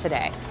indictment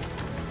today.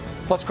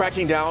 Plus,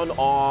 cracking down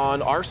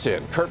on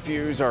arson.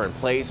 Curfews are in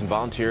place and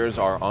volunteers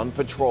are on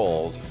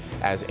patrols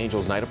as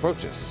Angels Night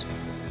approaches.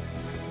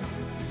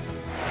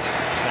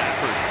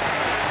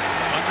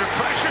 Under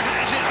pressure,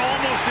 has it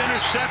almost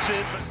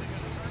intercepted.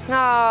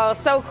 Oh,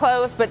 so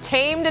close, but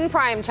tamed in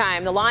prime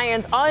time. The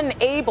Lions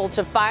unable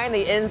to find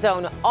the end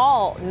zone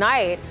all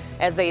night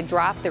as they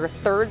drop their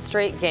third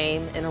straight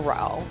game in a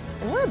row.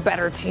 And we're a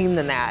better team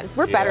than that.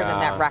 We're better than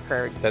that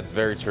record. That's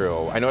very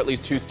true. I know at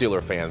least 2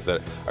 Steeler fans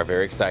that are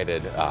very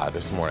excited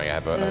this morning. I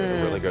have a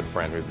really good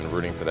friend who's been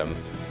rooting for them,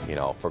 you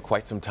know, for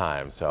quite some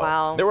time.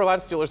 So there were a lot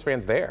of Steelers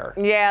fans there.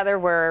 Yeah, there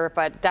were,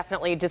 but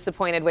definitely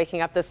disappointed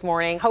waking up this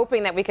morning,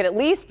 hoping that we could at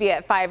least be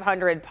at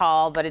 500,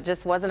 Paul, but it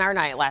just wasn't our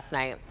night last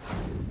night.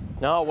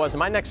 No, it wasn't.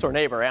 My next door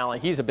neighbor,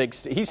 Alan,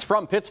 he's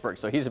from Pittsburgh,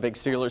 so he's a big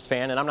Steelers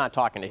fan, and I'm not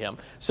talking to him.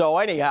 So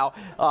anyhow,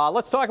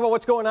 let's talk about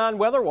what's going on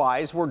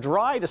weather-wise. We're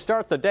dry to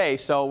start the day,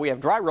 so we have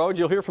dry roads.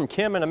 You'll hear from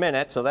Kim in a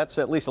minute, so that's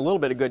at least a little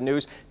bit of good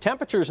news.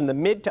 Temperatures in the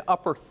mid to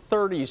upper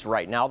 30s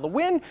right now. The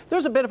wind,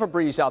 there's a bit of a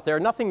breeze out there.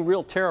 Nothing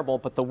real terrible,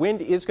 but the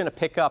wind is going to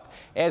pick up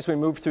as we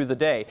move through the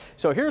day.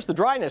 So here's the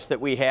dryness that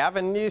we have,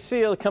 and you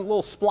see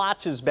little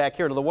splotches back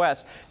here to the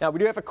west. Now, we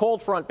do have a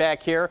cold front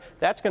back here.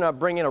 That's going to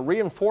bring in a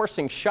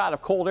reinforcing shot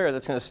of cold air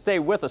that's going to stay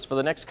with us for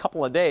the next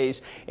couple of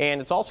days, and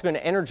it's also going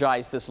to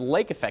energize this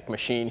lake effect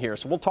machine here.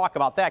 So we'll talk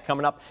about that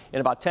coming up in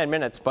about 10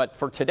 minutes. But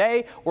for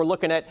today, we're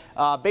looking at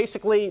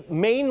basically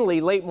mainly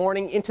late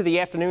morning into the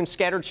afternoon,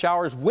 scattered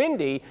showers,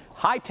 windy,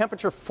 high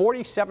temperature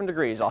 47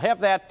 degrees. I'll have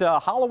that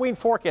Halloween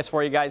forecast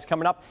for you guys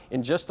coming up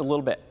in just a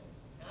little bit.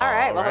 All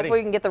right, well, hopefully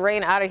we can get the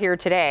rain out of here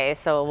today,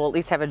 so we'll at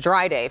least have a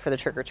dry day for the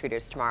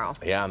trick-or-treaters tomorrow.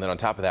 Yeah, and then on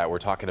top of that, we're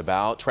talking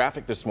about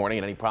traffic this morning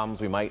and any problems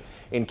we might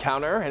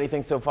encounter.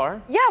 Anything so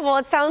far? Yeah, well,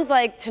 it sounds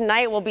like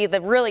tonight will be the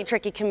really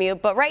tricky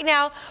commute, but right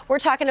now we're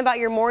talking about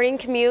your morning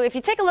commute. If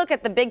you take a look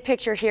at the big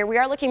picture here, we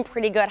are looking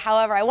pretty good.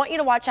 However, I want you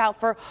to watch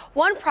out for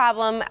one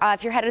problem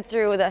if you're headed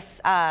through this,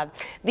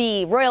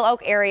 the Royal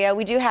Oak area.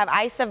 We do have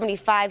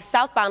I-75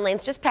 southbound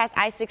lanes just past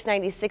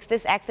I-696.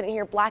 This accident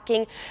here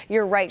blocking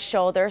your right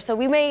shoulder, so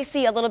we may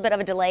see a little bit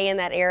of a delay in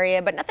that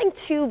area, but nothing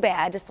too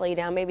bad to slow you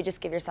down. Maybe just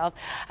give yourself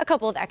a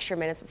couple of extra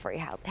minutes before you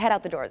head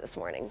out the door this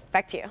morning.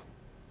 Back to you.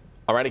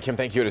 All righty, Kim,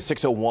 thank you. At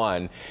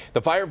 6:01,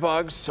 the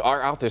firebugs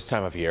are out this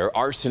time of year.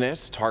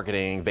 Arsonists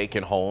targeting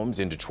vacant homes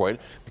in Detroit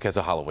because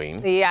of Halloween.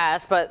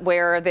 Yes, but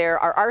where there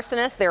are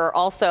arsonists, there are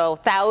also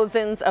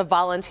thousands of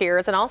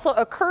volunteers and also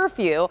a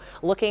curfew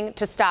looking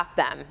to stop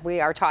them. We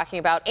are talking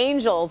about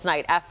Angels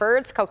Night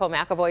efforts. Coco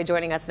McAvoy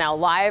joining us now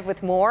live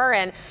with more,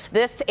 and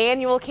this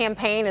annual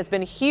campaign has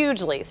been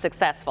hugely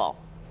successful.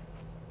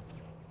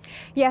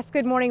 Yes,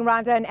 good morning,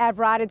 Rhonda and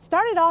Evrod. It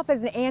started off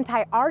as an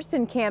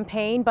anti-arson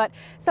campaign, but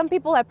some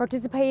people have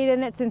participated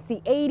in it since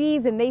the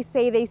 80s, and they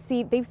say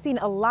they've seen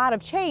a lot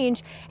of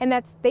change,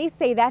 and they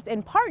say that's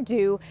in part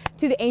due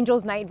to the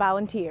Angels Night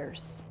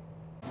volunteers.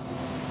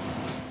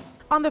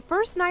 On the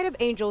first night of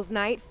Angels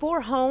Night,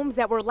 4 homes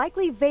that were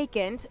likely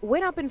vacant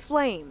went up in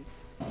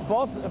flames.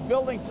 Both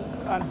buildings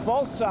on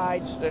both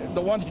sides,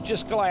 the ones that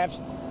just collapsed,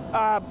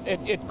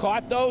 it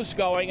caught those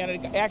going, and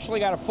it actually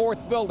got a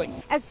 4th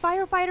building. As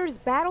firefighters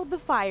battled the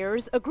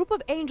fires, a group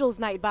of Angels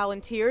Night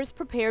volunteers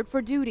prepared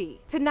for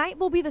duty. Tonight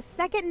will be the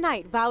second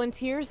night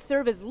volunteers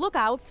serve as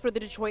lookouts for the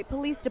Detroit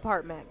Police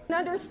Department.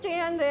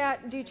 Understand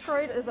that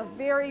Detroit is a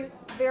very,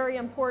 very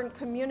important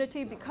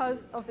community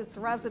because of its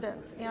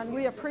residents, and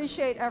we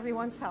appreciate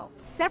everyone's help.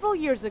 Several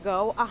years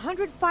ago,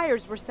 100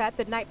 fires were set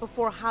the night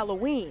before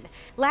Halloween.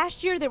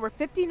 Last year, there were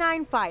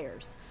 59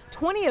 fires.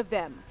 20 of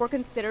them were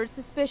considered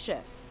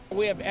suspicious.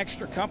 We have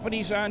extra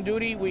companies on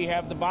duty. We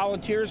have the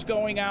volunteers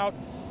going out.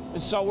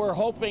 So we're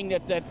hoping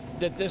that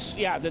this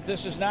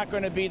is not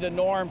going to be the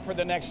norm for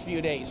the next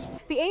few days.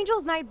 The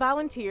Angels Night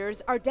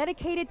volunteers are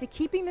dedicated to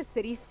keeping the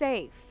city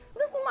safe.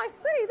 This is my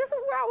city. This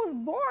is where I was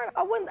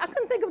born. I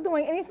couldn't think of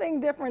doing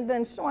anything different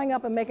than showing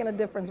up and making a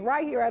difference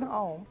right here at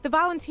home. The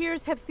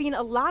volunteers have seen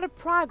a lot of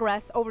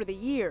progress over the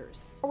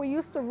years. We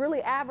used to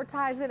really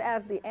advertise it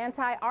as the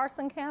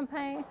anti-arson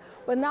campaign,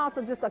 but now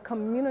it's just a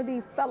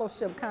community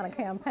fellowship kind of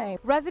campaign.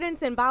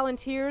 Residents and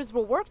volunteers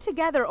will work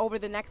together over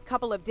the next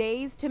couple of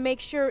days to make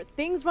sure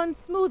things run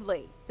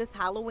smoothly this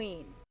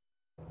Halloween.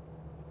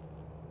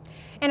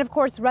 And of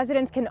course,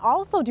 residents can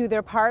also do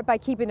their part by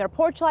keeping their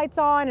porch lights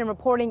on and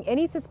reporting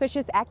any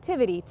suspicious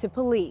activity to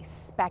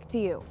police. Back to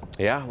you.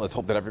 Yeah, let's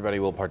hope that everybody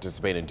will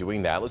participate in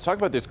doing that. Let's talk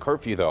about this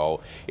curfew,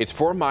 though. It's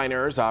for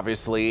minors,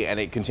 obviously, and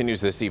it continues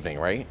this evening,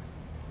 right?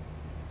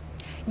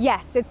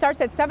 Yes, it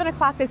starts at 7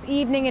 o'clock this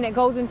evening and it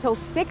goes until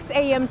 6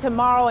 a.m.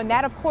 tomorrow. And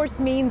that, of course,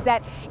 means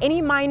that any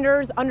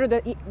minors under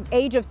the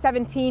age of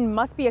 17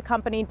 must be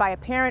accompanied by a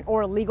parent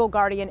or a legal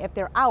guardian if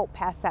they're out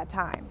past that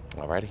time.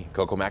 All righty.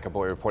 Coco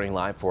McAvoy reporting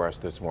live for us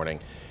this morning.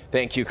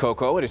 Thank you,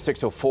 Coco. It is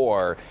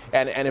 6:04,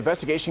 and an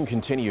investigation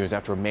continues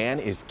after a man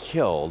is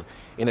killed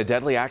in a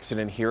deadly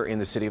accident here in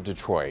the city of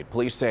Detroit.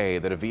 Police say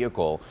that a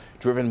vehicle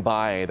driven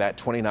by that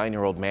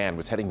 29-year-old man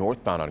was heading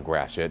northbound on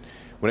Gratiot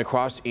when it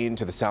crossed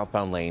into the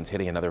southbound lanes,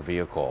 hitting another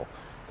vehicle.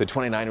 The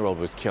 29-year-old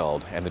was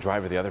killed, and the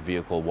driver of the other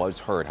vehicle was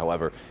hurt.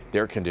 However,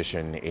 their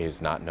condition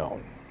is not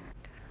known.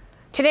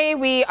 Today,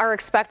 we are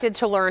expected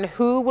to learn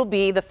who will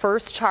be the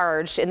first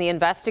charged in the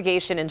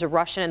investigation into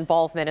Russian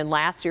involvement in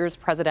last year's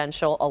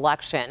presidential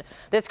election.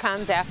 This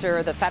comes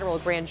after the federal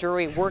grand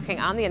jury working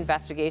on the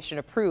investigation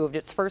approved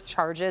its first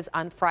charges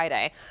on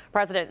Friday.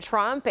 President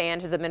Trump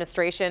and his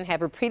administration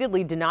have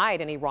repeatedly denied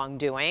any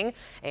wrongdoing.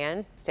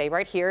 And stay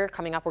right here.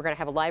 Coming up, we're going to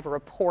have a live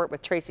report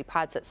with Tracy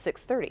Potts at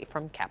 6:30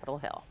 from Capitol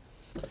Hill.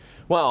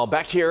 Well,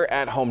 back here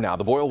at home now,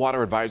 the boil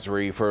water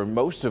advisory for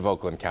most of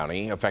Oakland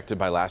County affected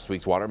by last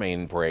week's water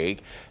main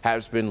break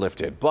has been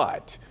lifted.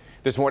 But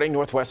this morning,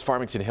 Northwest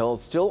Farmington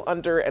Hills still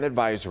under an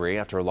advisory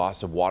after a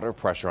loss of water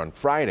pressure on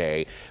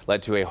Friday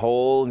led to a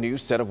whole new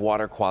set of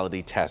water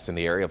quality tests in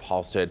the area of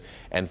Halstead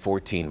and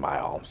 14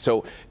 Mile.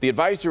 So the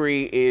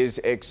advisory is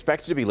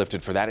expected to be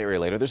lifted for that area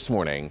later this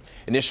morning.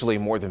 Initially,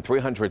 more than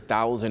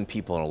 300,000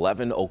 people in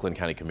 11 Oakland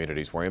County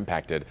communities were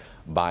impacted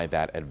by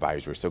that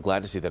advisory. So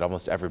glad to see that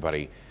almost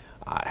everybody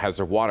has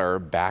their water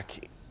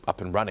back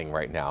up and running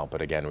right now.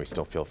 But again, we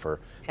still feel for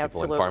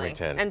people in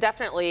Farmington. And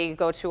definitely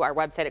go to our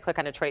website at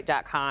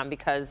clickondetroit.com,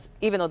 because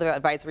even though the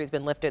advisory has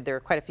been lifted, there are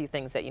quite a few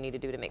things that you need to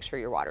do to make sure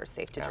your water is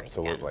safe to drink.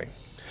 Absolutely.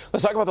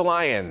 Let's talk about the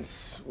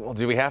Lions. Well,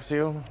 do we have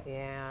to?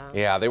 Yeah.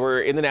 Yeah, they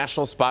were in the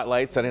national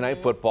spotlight Sunday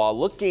Night Football,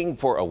 looking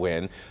for a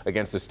win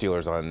against the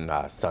Steelers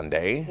on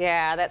Sunday.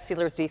 Yeah, that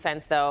Steelers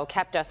defense, though,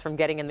 kept us from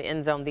getting in the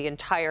end zone the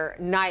entire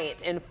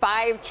night. In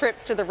 5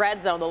 trips to the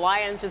red zone, the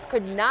Lions just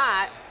could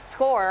not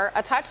score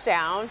a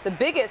touchdown, the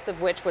biggest of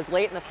which was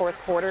late in the fourth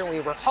quarter, and we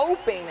were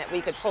hoping that we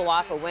could pull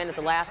off a win at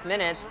the last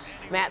minutes.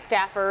 Matt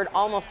Stafford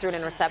almost threw an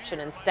interception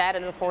instead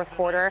in the fourth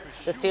quarter.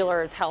 The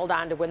Steelers held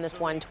on to win this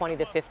one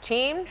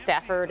 20-15.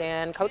 Stafford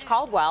and Coach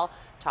Caldwell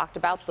talked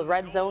about the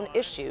red zone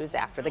issues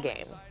after the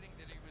game.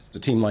 A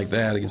team like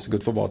that against a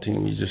good football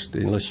team, you just,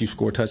 unless you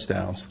score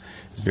touchdowns,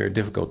 it's very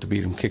difficult to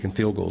beat them kicking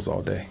field goals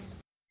all day.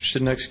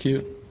 Shouldn't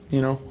execute,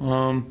 you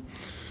know.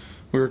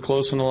 We were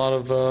close on a lot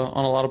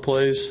of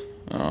plays.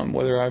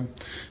 Whether I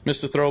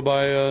missed a throw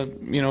by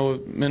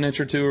an inch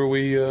or two, or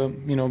we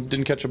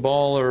didn't catch a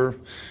ball, or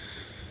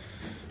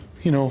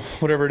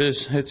whatever it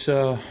is, it's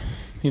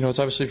it's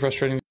obviously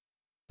frustrating.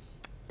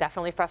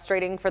 Definitely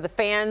frustrating for the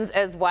fans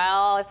as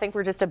well. I think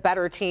we're just a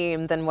better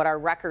team than what our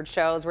record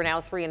shows. We're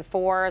now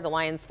 3-4. The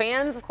Lions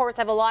fans, of course,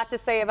 have a lot to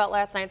say about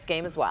last night's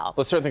game as well.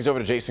 Let's turn things over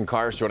to Jason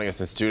Cars joining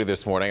us in studio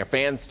this morning. A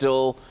fan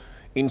still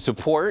in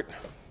support?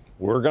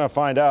 We're going to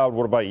find out.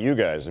 What about you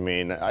guys? I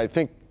mean, I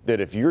think that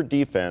if your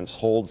defense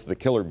holds the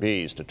Killer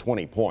Bees to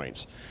 20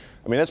 points,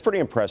 I mean, that's pretty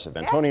impressive.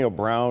 Antonio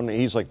Brown,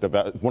 he's like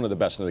one of the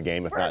best in the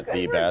game, if not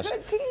the best.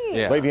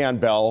 Yeah. Le'Veon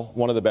Bell,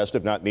 one of the best,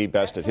 if not the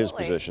best at his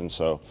position.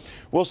 So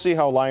we'll see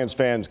how Lions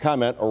fans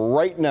comment.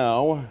 Right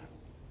now,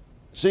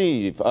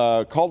 Steve,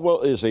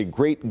 Caldwell is a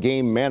great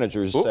game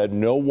manager, said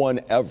no one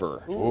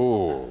ever.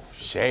 Ooh,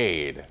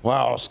 shade.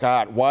 Wow,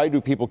 Scott, why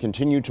do people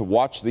continue to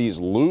watch these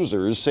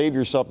losers? Save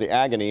yourself the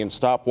agony and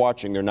stop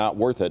watching. They're not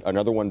worth it.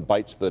 Another one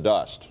bites the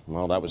dust.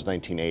 Well, that was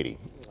 1980.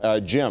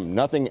 Jim,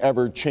 nothing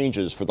ever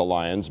changes for the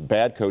Lions.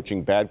 Bad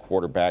coaching, bad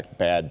quarterback,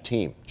 bad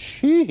team.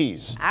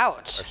 Jeez.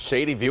 Ouch.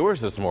 Shady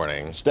viewers this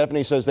morning.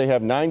 Stephanie says they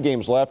have 9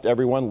 games left.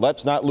 Everyone,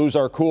 let's not lose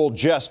our cool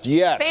just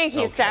yet. Thank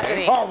you,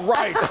 Stephanie. All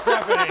right,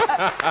 Stephanie.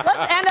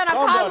 Let's end on a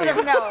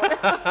positive note.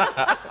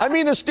 I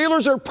mean, the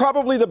Steelers are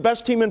probably the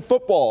best team in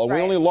football. We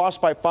only lost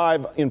by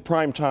 5 in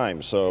prime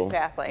time. So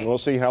exactly. We'll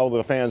see how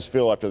the fans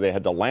feel after they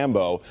head to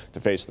Lambeau to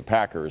face the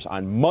Packers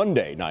on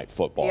Monday Night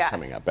Football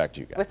coming up. Back to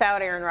you guys.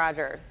 Without Aaron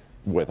Rodgers.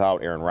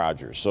 Without Aaron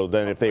Rodgers. So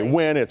then if they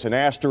win, it's an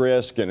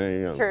asterisk.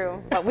 And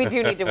True, but we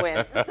do need to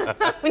win.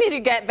 We need to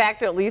get back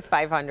to at least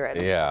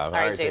 500. Yeah. All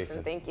right,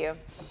 Jason, thank you.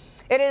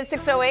 It is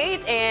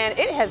 6:08, and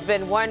it has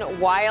been one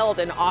wild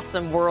and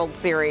awesome World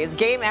Series.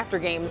 Game after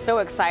game, so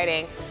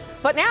exciting.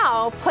 But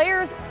now,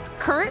 players,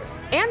 current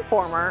and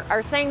former,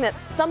 are saying that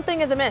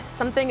something is amiss.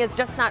 Something is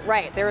just not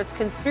right. There is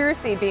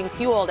conspiracy being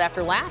fueled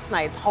after last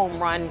night's home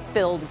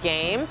run-filled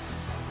game.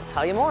 I'll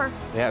tell you more.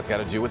 Yeah, it's got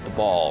to do with the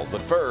balls. But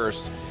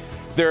first,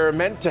 they're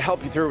meant to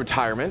help you through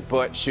retirement,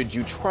 but should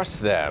you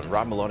trust them?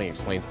 Rob Maloney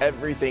explains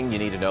everything you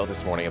need to know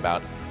this morning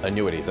about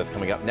annuities. That's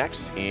coming up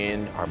next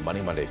in our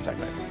Money Monday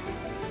segment.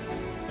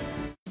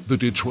 The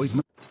Detroit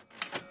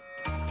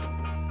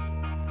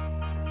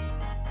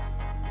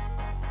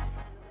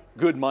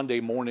Good Monday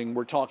morning.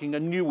 We're talking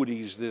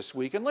annuities this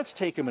week, and let's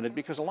take a minute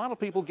because a lot of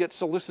people get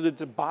solicited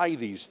to buy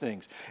these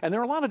things. And there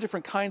are a lot of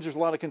different kinds. There's a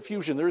lot of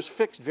confusion. There's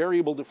fixed,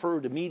 variable,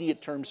 deferred,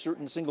 immediate term,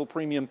 certain, single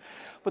premium.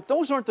 But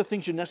those aren't the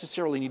things you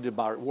necessarily need to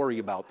worry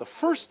about. The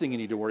first thing you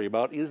need to worry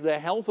about is the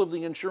health of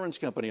the insurance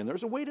company, and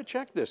there's a way to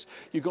check this.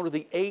 You go to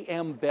the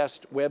AM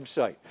Best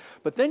website.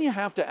 But then you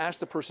have to ask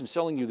the person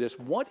selling you this,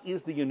 what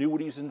is the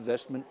annuity's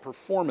investment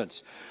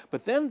performance?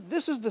 But then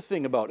this is the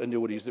thing about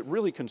annuities that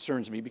really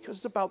concerns me because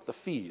it's about the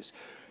fees.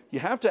 You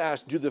have to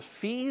ask, do the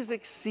fees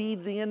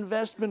exceed the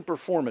investment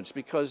performance?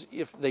 Because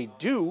if they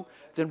do,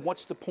 then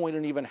what's the point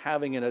in even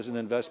having it as an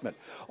investment?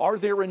 Are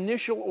there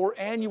initial or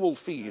annual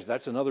fees?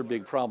 That's another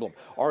big problem.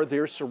 Are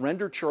there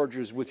surrender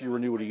charges with your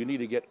annuity? You need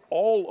to get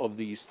all of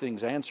these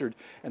things answered.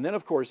 And then,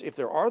 of course, if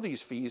there are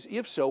these fees,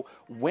 if so,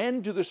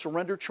 when do the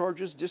surrender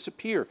charges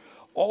disappear?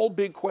 All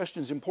big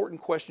questions, important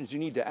questions you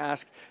need to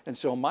ask. And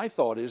so my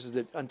thought is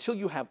that until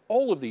you have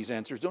all of these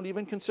answers, don't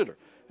even consider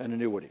an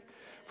annuity.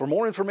 For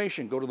more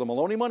information, go to the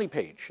Maloney Money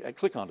page at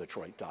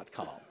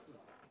clickondetroit.com.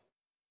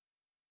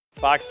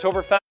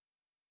 Foxtoberfest.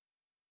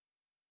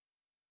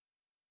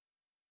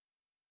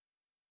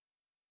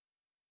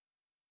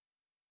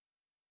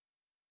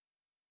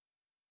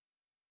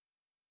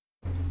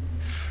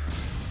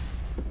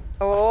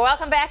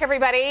 Welcome back,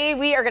 everybody.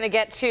 We are going to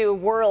get to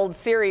World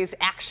Series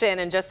action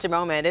in just a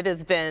moment. It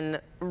has been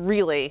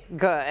really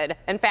good.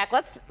 In fact,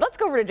 let's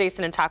go over to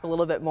Jason and talk a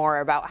little bit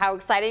more about how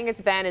exciting it's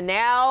been, and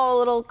now a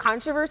little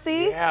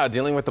controversy. Yeah,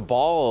 dealing with the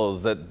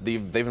balls that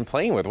they've been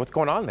playing with. What's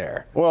going on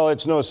there? Well,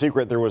 it's no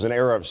secret there was an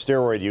era of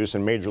steroid use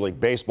in Major League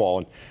Baseball,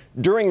 and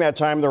during that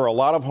time there were a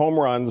lot of home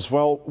runs.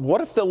 Well, what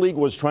if the league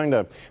was trying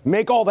to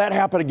make all that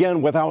happen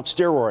again without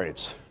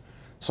steroids?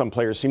 Some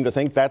players seem to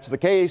think that's the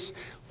case.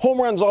 Home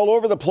runs all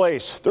over the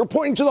place. They're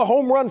pointing to the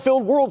home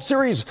run-filled World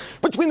Series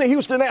between the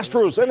Houston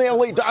Astros and the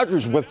LA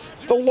Dodgers with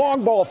the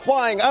long ball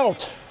flying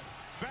out.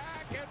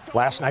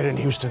 Last night in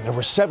Houston, there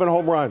were 7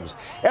 home runs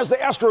as the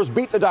Astros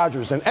beat the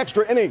Dodgers in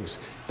extra innings.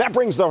 That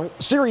brings the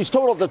series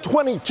total to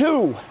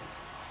 22.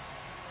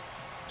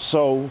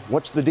 So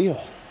what's the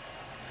deal?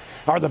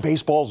 Are the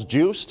baseballs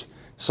juiced?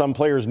 Some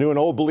players, new and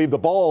old, believe the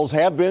balls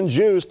have been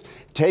juiced.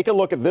 Take a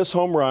look at this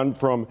home run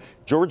from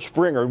George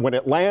Springer. When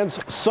it lands,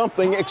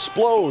 something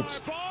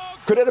explodes.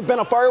 Could it have been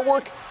a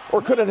firework, or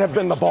could it have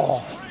been the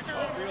ball?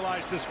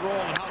 Realize this role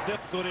and how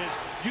difficult it is.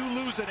 You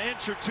lose an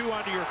inch or two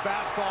onto your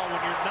fastball when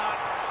you're not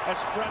as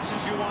fresh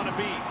as you want to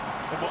be.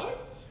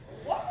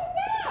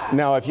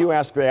 Now, if you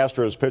ask the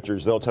Astros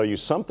pitchers, they'll tell you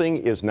something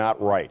is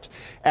not right.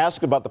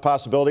 Asked about the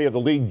possibility of the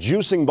league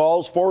juicing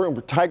balls,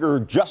 former Tiger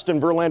Justin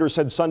Verlander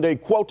said Sunday,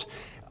 quote,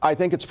 I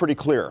think it's pretty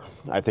clear.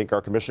 I think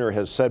our commissioner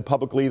has said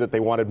publicly that they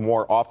wanted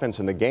more offense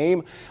in the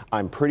game.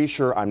 I'm pretty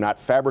sure I'm not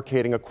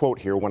fabricating a quote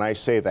here when I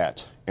say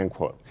that, end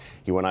quote.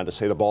 He went on to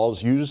say the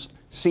balls used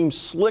seem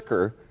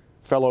slicker.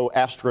 Fellow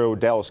Astro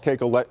Dallas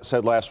Keuchel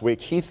said last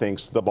week he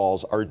thinks the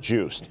balls are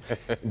juiced.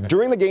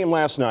 During the game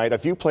last night, a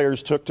few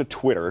players took to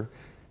Twitter,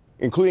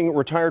 including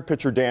retired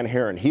pitcher Dan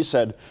Herron. He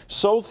said,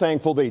 so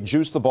thankful they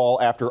juiced the ball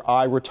after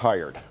I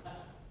retired.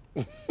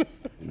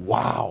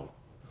 Wow.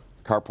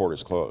 Carport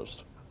is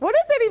closed. What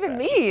does that even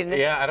mean?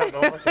 Yeah, I don't know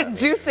what that means.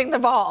 Juicing the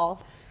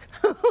ball.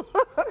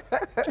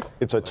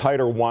 It's a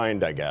tighter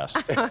wind, I guess.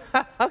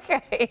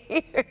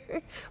 Okay.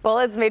 Well,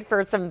 it's made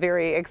for some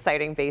very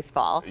exciting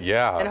baseball.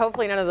 Yeah. And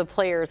hopefully none of the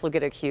players will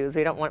get accused.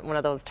 We don't want one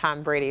of those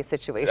Tom Brady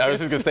situations. I was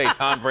just going to say,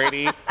 Tom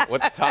Brady.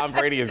 What Tom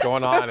Brady is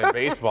going on in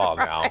baseball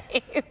now?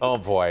 Right. Oh,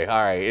 boy.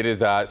 All right. It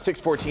is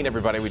 6:14,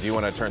 everybody. We do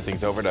want to turn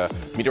things over to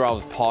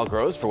meteorologist Paul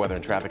Gross for weather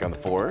and traffic on the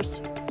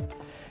 4s.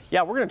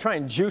 Yeah, we're going to try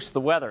and juice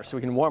the weather so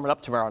we can warm it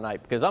up tomorrow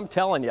night, because I'm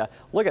telling you,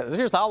 look at this.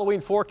 Here's the Halloween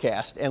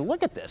forecast, and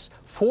look at this.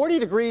 40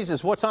 degrees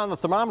is what's on the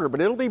thermometer, but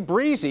it'll be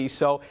breezy,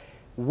 so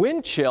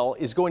wind chill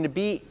is going to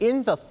be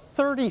in the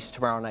 30s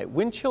tomorrow night.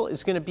 Wind chill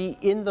is going to be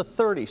in the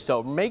 30s,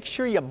 so make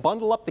sure you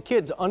bundle up the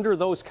kids under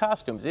those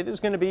costumes. It is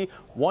going to be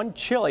one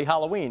chilly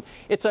Halloween.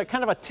 It's a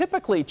kind of a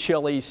typically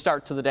chilly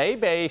start to the day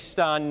based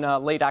on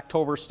late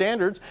October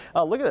standards.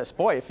 Look at this.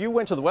 Boy, if you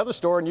went to the weather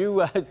store and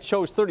you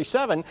chose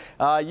 37,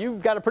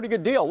 you've got a pretty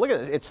good deal. Look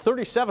at it. It's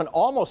 37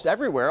 almost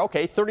everywhere.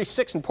 Okay,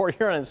 36 in Port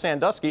Huron and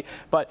Sandusky,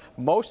 but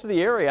most of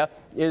the area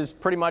is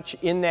pretty much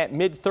in that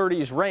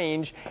mid-30s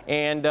range,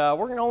 and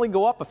we're going to only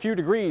go up a few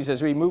degrees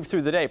as we move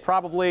through the day,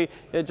 probably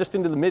just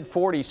into the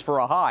mid-40s for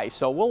a high.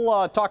 So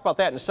we'll talk about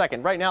that in a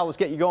second. Right now, let's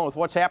get you going with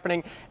what's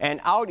happening.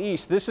 And out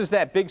east, this is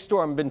that big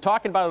storm. I've been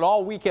talking about it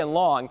all weekend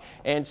long,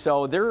 and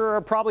so there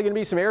are probably going to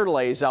be some air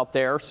delays out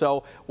there,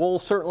 so we'll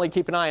certainly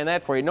keep an eye on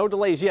that for you. No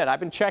delays yet. I've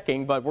been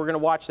checking, but we're going to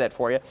watch that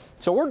for you.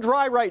 So we're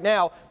dry right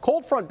now.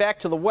 Cold front back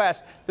to the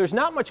west. There's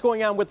not much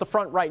going on with the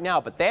front right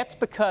now, but that's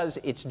because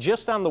it's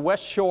just on the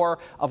west shore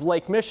of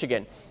Lake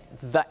Michigan.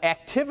 the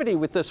activity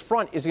with this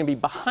front is going to be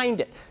behind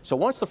it. So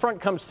once the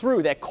front comes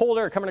through, that cold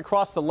air coming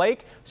across the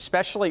lake,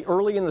 especially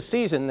early in the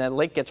season, that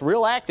lake gets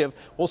real active.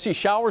 We'll see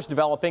showers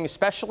developing,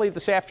 especially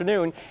this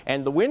afternoon,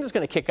 and the wind is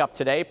going to kick up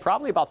today,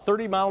 probably about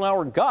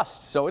 30-mile-an-hour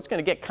gusts. So it's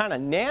going to get kind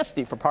of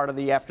nasty for part of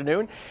the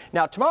afternoon.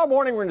 Now, tomorrow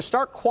morning, we're going to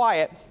start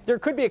quiet. There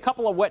could be a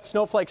couple of wet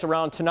snowflakes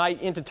around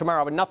tonight into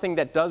tomorrow, but nothing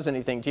that does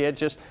anything to you. It's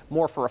just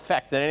more for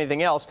effect than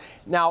anything else.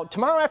 Now,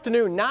 tomorrow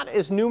afternoon, not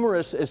as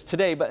numerous as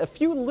today, but a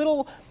few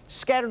little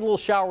scattered little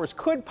showers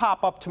could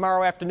pop up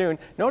tomorrow afternoon.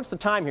 Notice the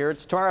time here.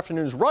 It's tomorrow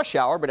afternoon's rush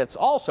hour, but it's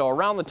also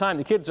around the time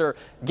the kids are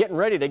getting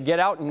ready to get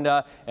out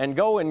and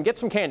go and get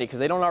some candy because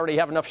they don't already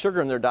have enough sugar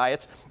in their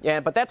diets.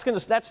 But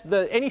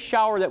any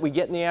shower that we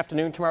get in the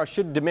afternoon tomorrow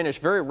should diminish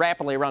very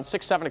rapidly around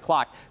 6, 7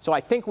 o'clock. So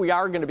I think we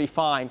are going to be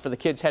fine for the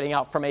kids heading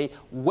out from a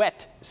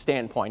wet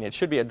standpoint. It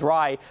should be a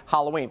dry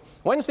Halloween.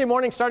 Wednesday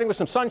morning, starting with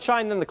some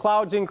sunshine, then the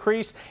clouds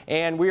increase,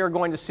 and we are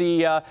going to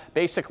see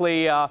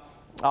basically a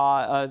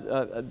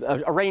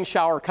rain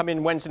shower come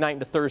in Wednesday night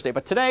into Thursday.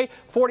 But today,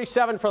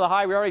 47 for the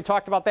high. We already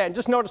talked about that. And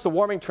just notice the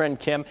warming trend,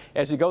 Kim,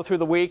 as we go through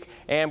the week.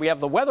 And we have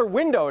the weather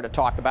window to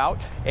talk about.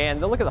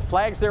 And look at the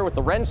flags there with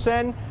the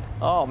Rensen.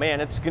 Oh, man,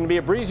 it's going to be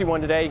a breezy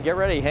one today. Get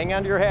ready. Hang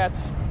on to your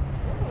hats. Ooh,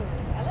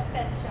 I love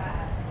that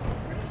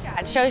shot. Pretty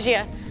shot. It shows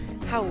you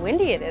how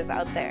windy it is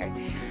out there.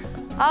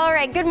 All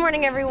right, good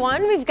morning,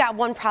 everyone. We've got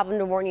one problem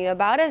to warn you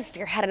about. As if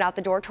you're headed out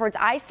the door towards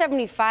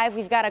I-75,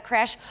 we've got a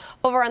crash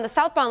over on the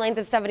southbound lanes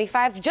of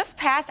 75 just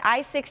past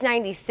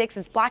I-696.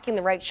 It's blocking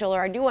the right shoulder.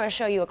 I do want to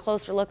show you a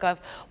closer look of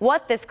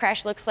what this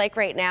crash looks like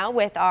right now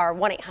with our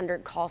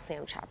 1-800 call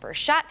Sam Chopper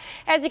shot.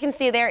 As you can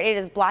see there, it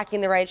is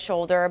blocking the right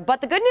shoulder. But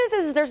the good news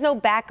is there's no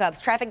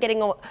backups. Traffic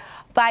getting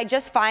by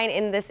just fine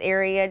in this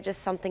area.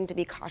 Just something to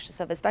be cautious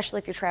of, especially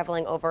if you're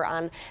traveling over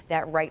on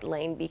that right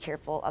lane. Be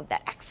careful of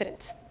that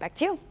accident. Back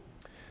to you.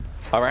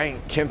 All right,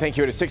 Kim, thank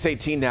you. At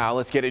 6:18 now,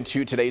 let's get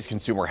into today's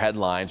consumer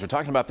headlines. We're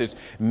talking about this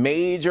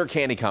major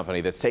candy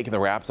company that's taking the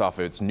wraps off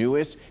of its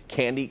newest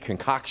candy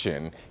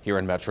concoction here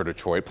in Metro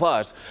Detroit.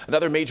 Plus,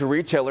 another major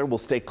retailer will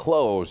stay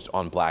closed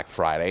on Black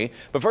Friday.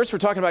 But first, we're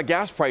talking about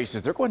gas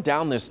prices. They're going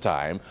down this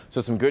time, so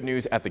some good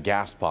news at the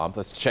gas pump.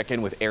 Let's check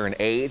in with Erin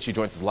Age. She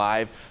joins us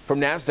live from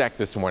NASDAQ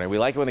this morning. We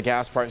like it when the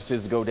gas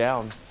prices go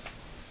down.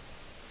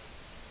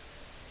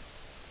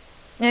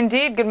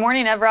 Indeed. Good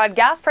morning, Evrod.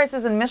 Gas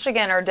prices in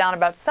Michigan are down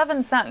about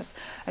 7 cents.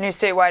 A new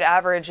statewide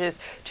average is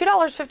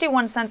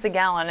 $2.51 a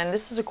gallon, and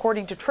this is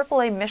according to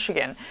AAA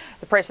Michigan.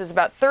 The price is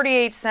about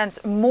 38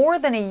 cents more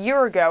than a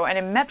year ago, and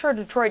in Metro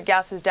Detroit,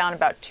 gas is down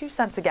about 2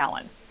 cents a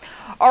gallon.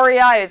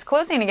 REI is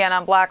closing again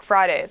on Black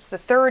Friday. It's the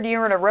third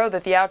year in a row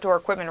that the outdoor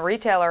equipment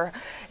retailer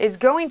is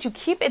going to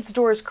keep its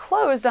doors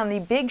closed on the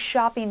big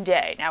shopping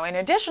day. Now, in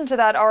addition to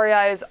that,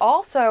 REI is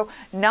also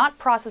not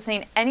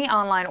processing any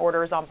online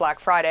orders on Black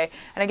Friday.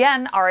 And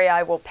again,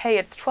 REI will pay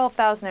its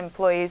 12,000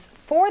 employees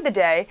for the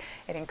day.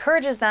 It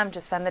encourages them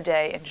to spend the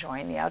day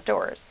enjoying the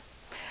outdoors.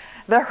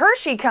 The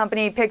Hershey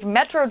Company picked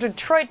Metro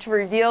Detroit to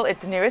reveal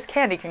its newest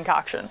candy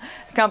concoction.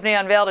 The company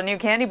unveiled a new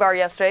candy bar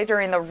yesterday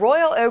during the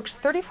Royal Oaks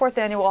 34th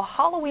Annual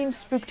Halloween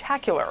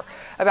Spooktacular.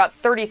 About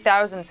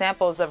 30,000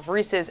 samples of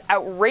Reese's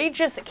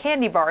outrageous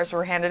candy bars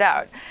were handed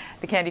out.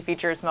 The candy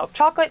features milk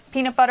chocolate,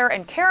 peanut butter,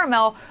 and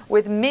caramel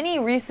with mini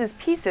Reese's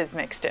Pieces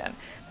mixed in.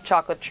 The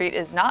chocolate treat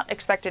is not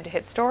expected to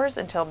hit stores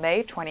until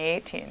May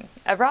 2018.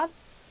 Evrod?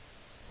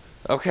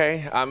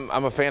 Okay, I'm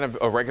a fan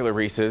of regular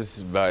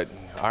Reese's, but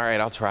all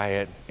right, I'll try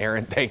it.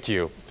 Erin, thank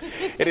you.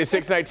 It is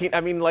 6:19. I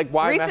mean, like,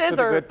 why mess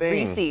with a good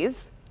thing?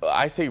 Reese's?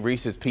 I say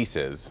Reese's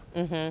Pieces. I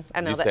know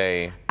you that.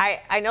 Say,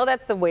 I know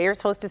that's the way you're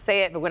supposed to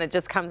say it, but when it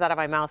just comes out of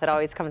my mouth, it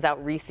always comes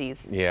out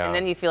Reese's. Yeah. And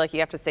then you feel like you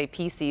have to say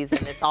Pieces,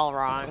 and it's all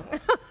wrong.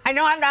 I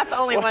know I'm not the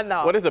only one,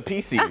 though. What is a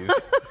Pieces?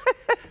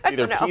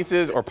 Either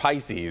Pieces or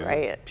Pisces.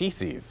 Right. It's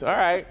Pieces. All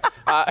right.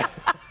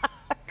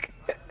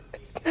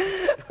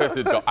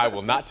 I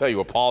will not tell you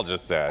what Paul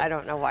just said. I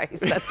don't know why he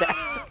said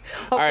that.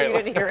 Hopefully you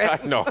didn't hear it.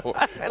 I know.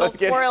 It'll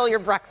spoil your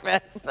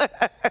breakfast.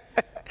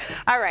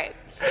 All right.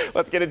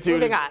 Let's get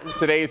into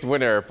today's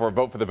winner for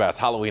Vote for the Best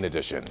Halloween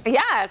edition.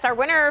 Yes, our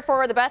winner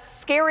for the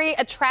best scary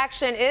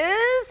attraction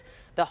is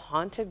the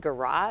Haunted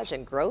Garage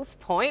in Grosse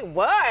Pointe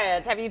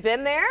Woods. Have you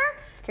been there?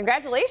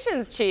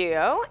 Congratulations to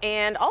you.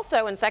 And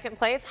also in second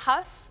place,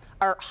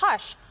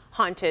 Hush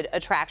Haunted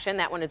Attraction.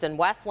 That one is in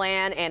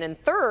Westland. And in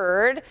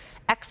third,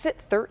 Exit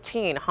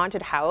 13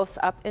 Haunted House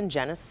up in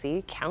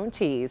Genesee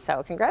County.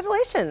 So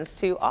congratulations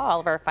to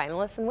all of our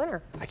finalists and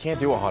winner. I can't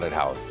do a haunted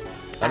house.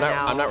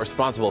 I'm not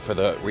responsible for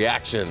the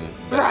reaction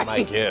that I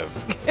might give.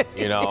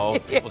 You know,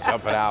 people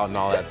jumping out and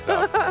all that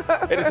stuff.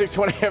 It is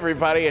 6:20,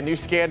 everybody. A new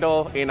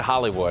scandal in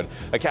Hollywood.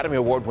 Academy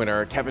Award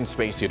winner Kevin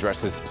Spacey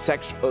addresses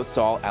sexual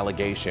assault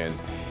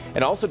allegations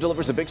and also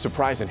delivers a big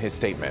surprise in his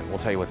statement. We'll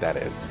tell you what that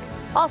is.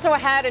 Also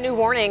ahead, a new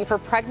warning for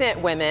pregnant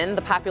women,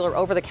 the popular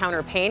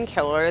over-the-counter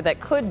painkiller that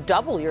could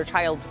double your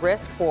child's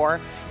risk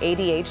for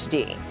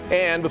ADHD.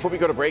 And before we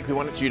go to break, we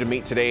wanted you to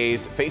meet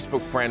today's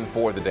Facebook friend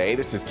for the day.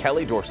 This is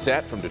Kelly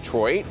Dorsett from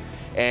Detroit,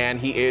 and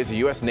he is a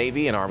U.S.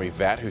 Navy and Army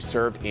vet who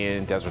served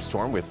in Desert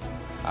Storm with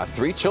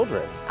 3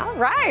 children. All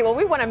right. Well,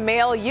 we want to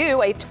mail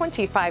you a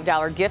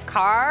 $25 gift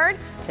card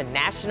to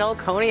National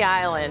Coney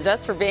Island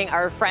just for being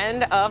our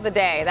friend of the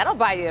day. That'll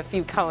buy you a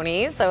few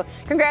conies. So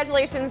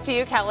congratulations to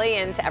you, Kelly,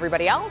 and to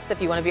everybody else.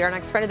 If you want to be our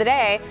next friend of the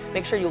day,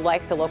 make sure you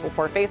like the Local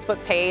 4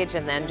 Facebook page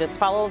and then just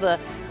follow the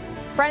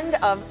Friend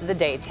of the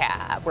Day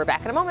tab. We're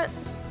back in a moment.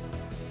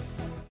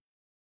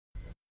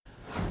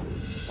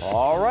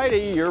 All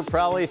righty, you're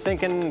probably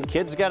thinking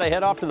kids got to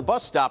head off to the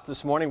bus stop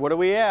this morning. What do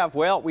we have?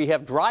 Well, we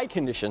have dry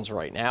conditions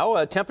right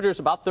now. Temperatures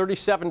about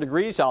 37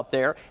 degrees out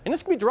there, and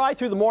it's going to be dry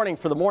through the morning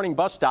for the morning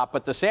bus stop.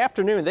 But this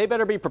afternoon, they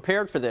better be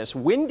prepared for this.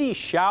 Windy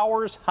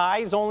showers,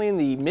 highs only in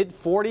the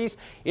mid-40s.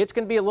 It's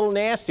going to be a little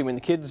nasty when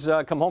the kids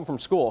come home from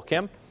school.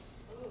 Kim?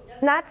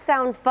 Not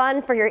sound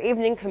fun for your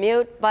evening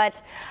commute,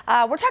 but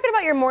we're talking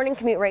about your morning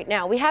commute right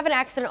now. We have an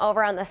accident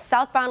over on the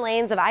southbound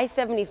lanes of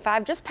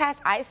I-75 just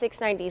past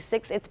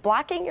I-696. It's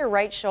blocking your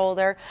right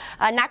shoulder,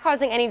 not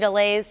causing any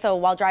delays. So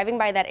while driving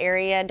by that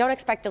area, don't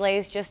expect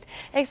delays, just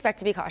expect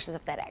to be cautious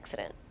of that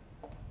accident.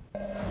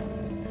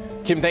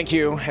 Kim, thank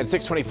you. At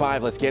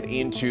 6:25, let's get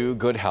into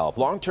good health.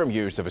 Long-term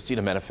use of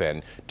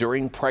acetaminophen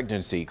during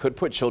pregnancy could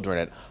put children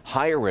at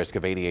higher risk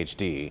of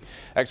ADHD.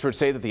 Experts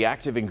say that the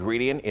active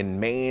ingredient in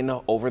main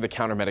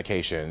over-the-counter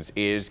medications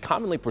is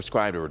commonly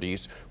prescribed to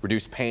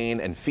reduce pain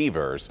and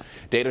fevers.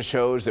 Data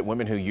shows that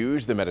women who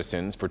use the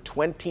medicines for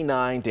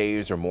 29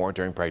 days or more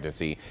during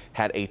pregnancy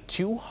had a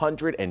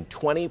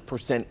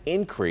 220%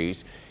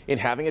 increase in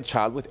having a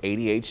child with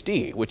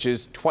ADHD, which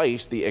is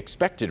twice the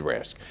expected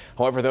risk.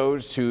 However,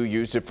 those who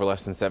used it for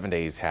less than 7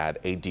 days had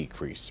a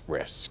decreased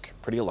risk.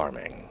 Pretty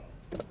alarming.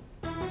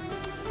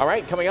 All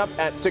right, coming up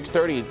at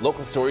 6:30,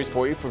 local stories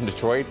for you from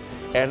Detroit,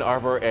 Ann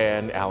Arbor,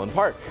 and Allen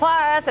Park.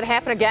 Plus, it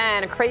happened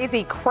again, a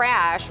crazy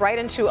crash right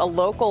into a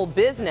local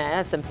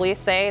business, and police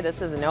say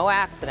this is no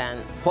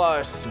accident.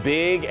 Plus,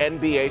 big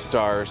NBA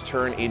stars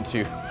turn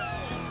into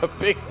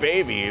big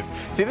babies.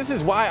 See, this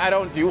is why I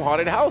don't do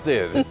haunted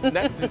houses. It's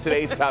next in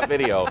today's top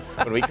video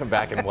when we come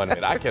back in 1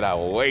 minute. I cannot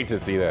wait to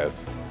see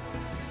this.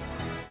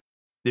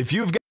 If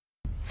you've got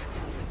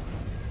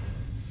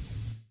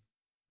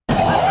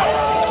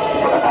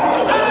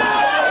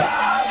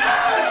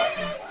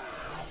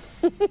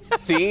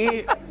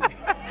See?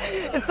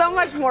 It's so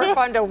much more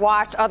fun to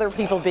watch other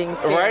people being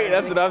scared. Right,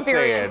 that's what I'm saying.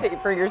 Experience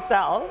it for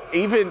yourself.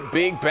 Even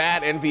big,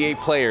 bad NBA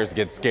players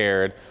get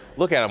scared.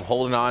 Look at them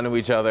holding on to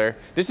each other.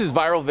 This is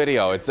viral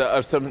video. It's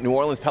of some New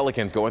Orleans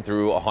Pelicans going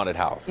through a haunted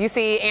house. You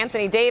see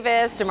Anthony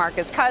Davis,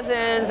 DeMarcus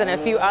Cousins, and a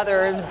few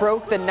others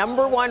broke the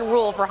 #1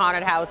 rule for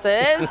haunted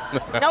houses.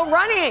 No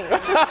running.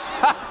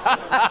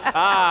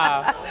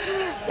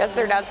 Guess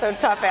they're not so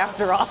tough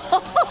after all.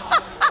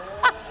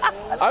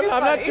 I'm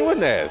not doing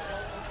this.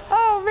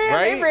 Oh, man,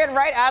 right? They ran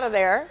right out of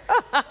there.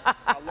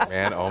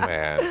 Man, oh,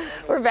 man.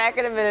 We're back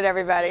in a minute,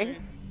 everybody.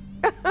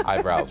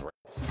 Eyebrows.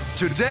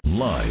 Today,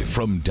 live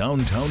from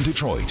downtown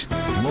Detroit,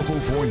 Local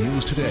 4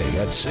 News Today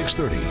at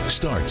 6:30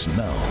 starts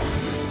now.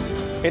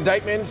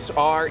 Indictments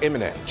are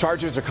imminent.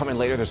 Charges are coming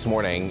later this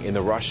morning in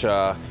the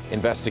Russia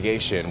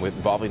investigation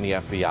involving the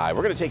FBI.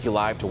 We're going to take you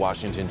live to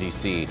Washington,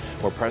 D.C.,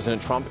 where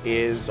President Trump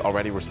is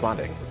already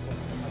responding.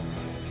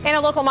 And a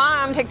local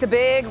mom takes a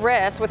big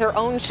risk with her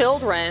own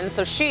children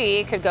so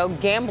she could go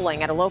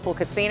gambling at a local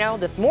casino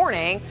this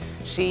morning.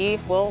 She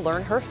will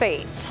learn her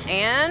fate.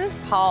 And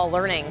Paul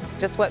learning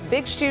just what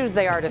big shoes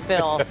they are to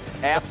fill.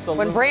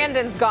 Absolutely. When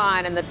Brandon's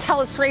gone and the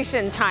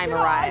telestration time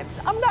arrives.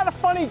 I'm not a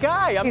funny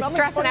guy. I'm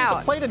stressing as funny as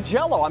out. a plate of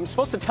Jell-O. I'm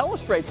supposed to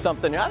telestrate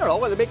something. I don't know,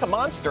 whether make a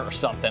monster or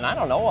something. I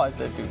don't know. I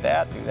do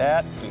that, do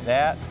that, do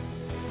that.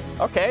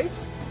 Okay.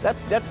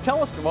 That's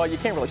telestration. Well, you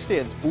can't really see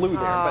it. It's blue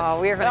there.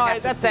 Oh, we're going to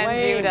have to send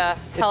you to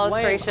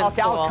telestration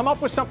Okay, school. I'll come up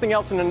with something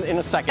else in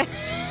a second.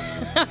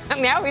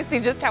 Now we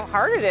see just how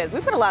hard it is. We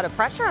put a lot of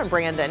pressure on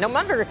Brandon. No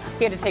wonder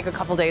he had to take a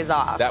couple days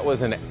off. That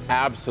was an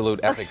absolute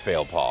epic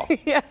fail, Paul.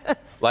 Yes.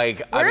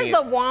 Like, Where's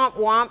the womp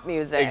womp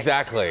music?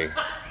 Exactly.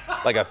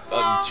 Like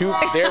two.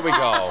 There we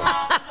go.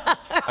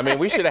 I mean,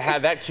 we should have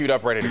had that queued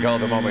up ready to go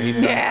the moment he's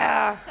done.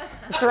 Yeah.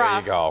 It's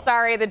rough. There you go.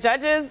 Sorry, the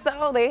judges,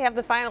 though, they have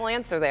the final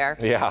answer there.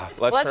 Yeah.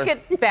 Let's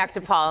get back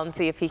to Paul and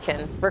see if he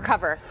can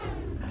recover.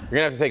 You're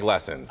going to have to take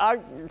lessons.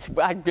 I'm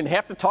going to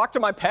have to talk to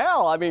my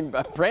pal. I mean,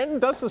 Brandon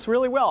does this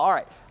really well. All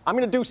right. I'm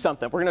going to do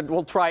something.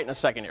 We'll try it in a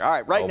second here. All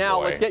right. Right now,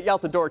 let's get you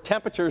out the door.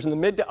 Temperatures in the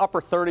mid to upper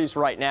 30s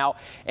right now.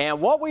 And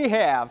what we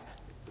have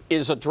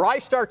is a dry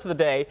start to the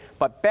day,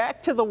 but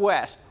back to the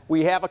west,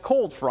 we have a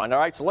cold front. All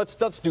right. So let's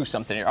do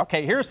something here.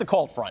 Okay. Here's the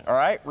cold front. All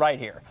right. Right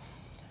here.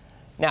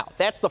 Now,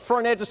 that's the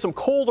front edge of some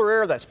colder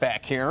air that's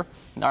back here.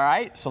 All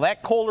right. So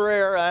that colder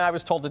air, I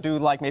was told to do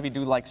maybe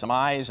do some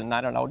eyes and I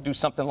don't know, do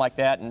something like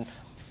that. And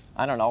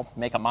I don't know,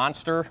 make a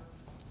monster.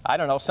 I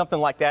don't know, something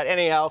like that.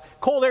 Anyhow,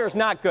 cold air is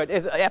not good.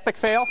 It's an epic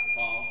fail.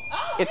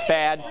 It's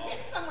bad.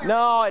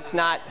 No, it's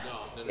not.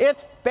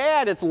 It's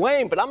bad. It's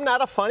lame, but I'm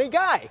not a funny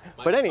guy.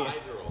 But anyway.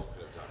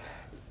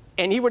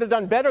 And he would have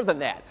done better than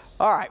that.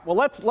 All right, well,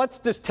 let's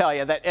just tell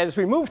you that as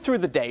we move through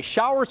the day,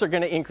 showers are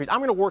going to increase. I'm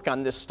going to work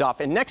on this stuff,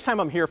 and next time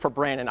I'm here for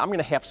Brandon, I'm going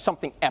to have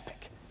something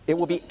epic. It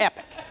will be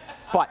epic.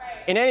 But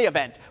in any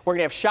event, we're going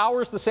to have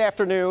showers this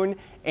afternoon,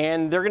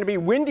 and they're going to be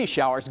windy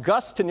showers,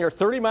 gusts to near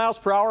 30 miles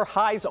per hour,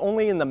 highs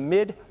only in the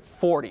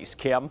mid-40s,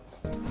 Kim.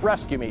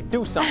 Rescue me.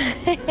 Do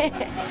something.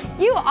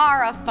 You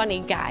are a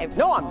funny guy.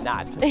 No, I'm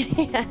not.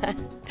 Yeah,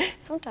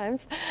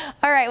 sometimes.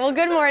 All right, well,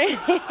 good morning.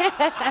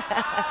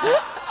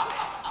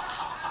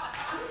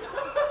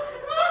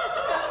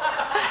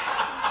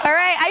 All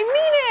right,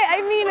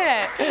 I mean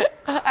it.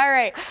 All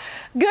right.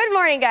 Good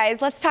morning, guys.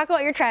 Let's talk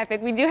about your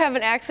traffic. We do have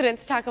an accident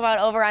to talk about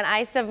over on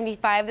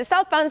I-75, the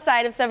southbound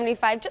side of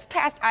 75, just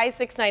past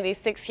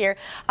I-696 here,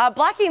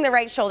 blocking the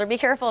right shoulder. Be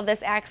careful of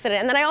this accident.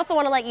 And then I also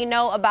want to let you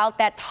know about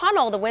that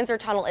tunnel. The Windsor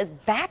Tunnel is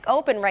back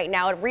open right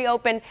now. It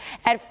reopened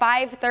at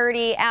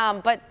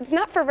 5:30, but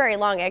not for very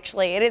long,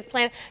 actually. It is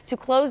planned to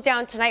close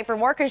down tonight for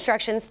more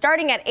construction.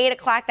 Starting at 8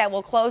 o'clock, that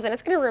will close, and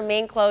it's going to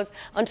remain closed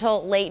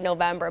until late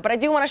November. But I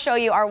do want to show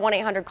you our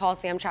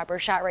 1-800-CALL-SAM-CHOPPER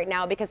shot right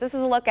now, because this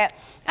is a look at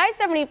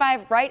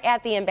I-75 right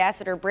at the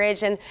Ambassador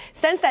Bridge. And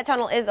since that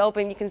tunnel is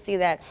open, you can see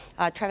that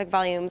traffic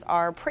volumes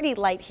are pretty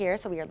light here,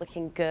 so we are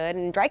looking good.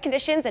 And dry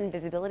conditions and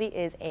visibility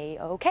is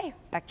A-OK.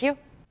 Back to you.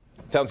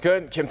 Sounds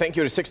good. Kim, thank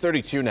you. To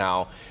 6:32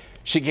 now.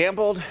 She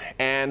gambled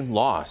and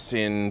lost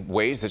in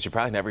ways that she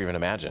probably never even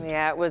imagined.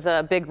 Yeah, it was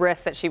a big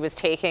risk that she was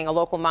taking. A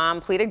local mom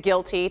pleaded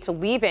guilty to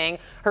leaving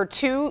her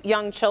 2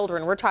 young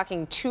children, we're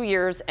talking 2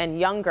 years and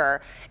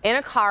younger, in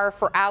a car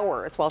for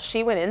hours while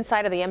she went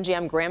inside of the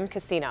MGM Grand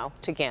Casino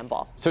to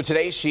gamble. So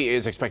today she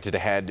is expected to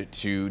head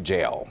to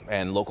jail.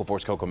 And local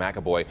 4's Coco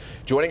McAvoy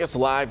joining us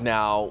live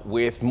now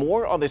with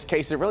more on this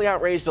case that really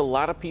outraged a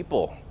lot of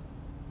people.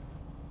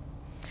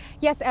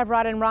 Yes,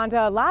 Evrod and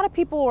Rhonda, a lot of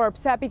people were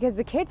upset because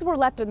the kids were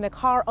left in the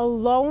car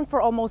alone for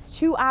almost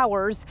 2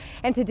 hours.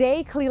 And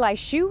today, Khalil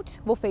Shute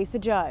will face a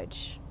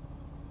judge.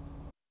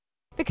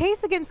 The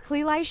case against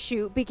Khalil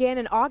Shute began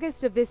in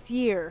August of this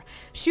year.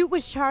 Shute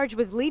was charged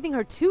with leaving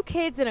her 2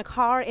 kids in a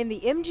car in the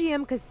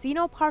MGM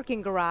Casino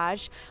parking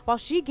garage while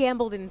she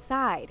gambled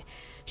inside.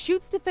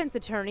 Shute's defense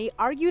attorney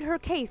argued her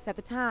case at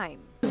the time.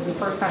 This is the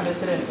first time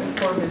incident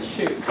for Ms.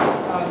 Shute.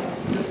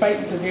 Despite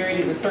the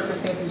severity of the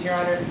circumstances, Your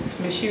Honor,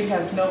 Ms. Shute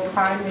has no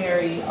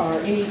primary or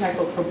any type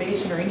of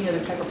probation or any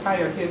other type of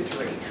prior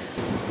history.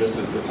 This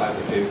is the type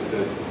of case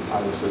that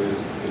obviously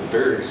is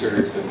very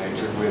serious in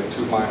nature. We have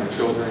 2 minor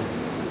children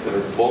that are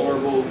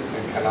vulnerable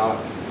and cannot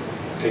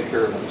take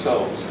care of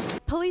themselves.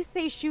 Police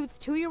say Shute's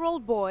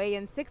 2-year-old boy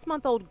and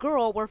 6-month-old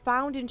girl were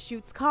found in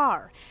Shute's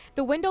car.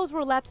 The windows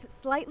were left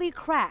slightly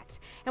cracked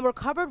and were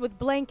covered with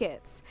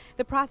blankets.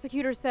 The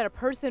prosecutor said a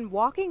person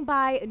walking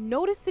by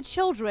noticed the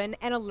children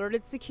and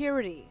alerted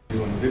security.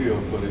 Doing video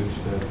footage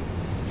that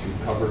she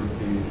covered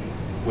the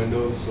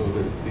windows so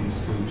that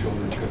these 2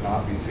 children could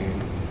not be seen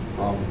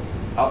from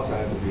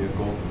outside the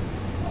vehicle.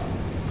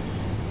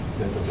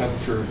 That the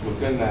temperatures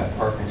within that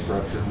parking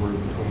structure were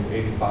between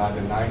 85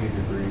 and 90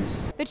 degrees.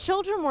 The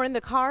children were in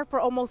the car for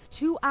almost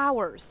 2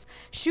 hours.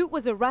 Shute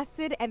was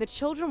arrested and the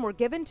children were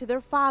given to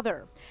their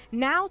father.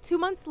 Now, 2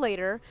 months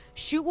later,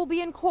 Shute will be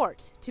in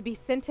court to be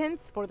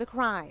sentenced for the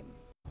crime.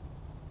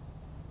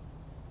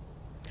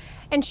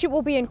 And Shute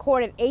will be in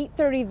court at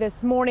 8:30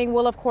 this morning.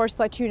 We'll, of course,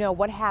 let you know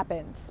what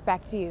happens.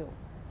 Back to you.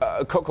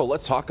 Coco,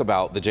 let's talk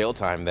about the jail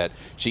time that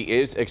she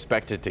is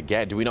expected to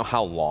get. Do we know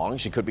how long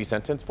she could be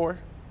sentenced for?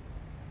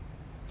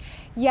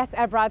 Yes,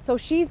 Evrod. So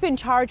she's been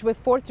charged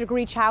with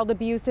 4th-degree child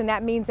abuse, and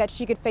that means that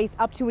she could face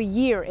up to a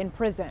year in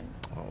prison.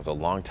 Well, it was a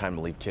long time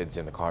to leave kids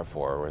in the car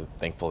for. We're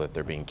thankful that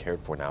they're being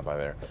cared for now by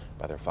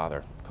their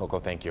father. Coco,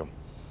 thank you.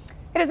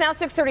 It is now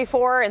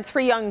 6:34 and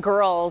 3 young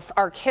girls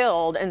are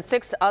killed and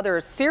 6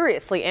 others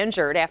seriously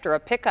injured after a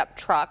pickup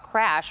truck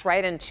crashed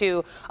right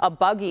into a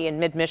buggy in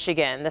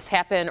mid-Michigan. This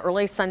happened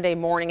early Sunday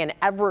morning in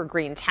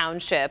Evergreen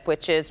Township,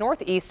 which is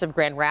northeast of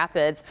Grand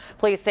Rapids.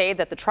 Police say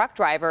that the truck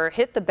driver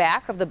hit the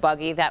back of the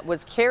buggy that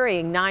was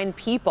carrying 9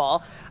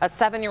 people. A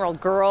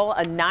 7-year-old girl,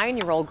 a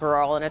 9-year-old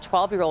girl, and a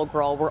 12-year-old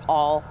girl were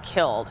all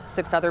killed.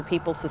 6 other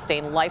people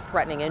sustained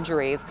life-threatening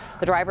injuries.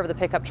 The driver of the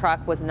pickup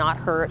truck was not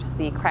hurt.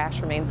 The crash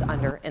remains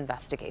under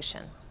investigation.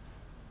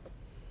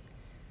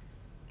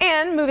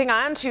 And moving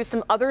on to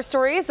some other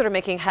stories that are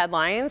making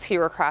headlines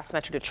here across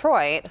Metro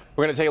Detroit.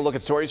 We're going to take a look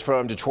at stories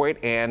from Detroit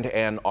and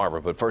Ann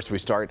Arbor. But first we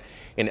start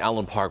in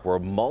Allen Park, where a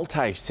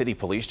multi-city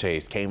police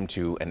chase came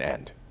to an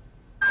end.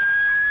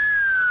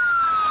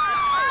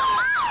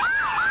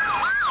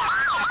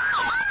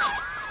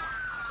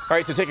 All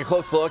right, so take a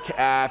close look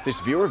at this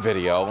viewer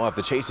video of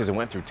the chase as it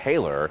went through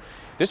Taylor.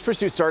 This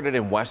pursuit started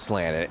in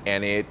Westland,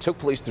 and it took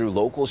police through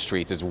local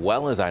streets as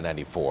well as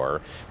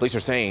I-94. Police are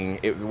saying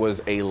it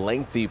was a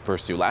lengthy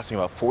pursuit lasting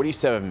about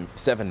 47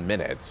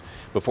 minutes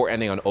before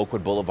ending on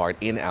Oakwood Boulevard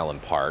in Allen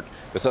Park.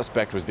 The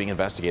suspect was being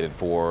investigated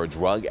for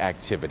drug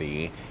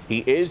activity.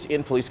 He is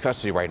in police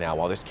custody right now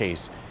while this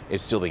case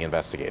is still being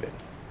investigated.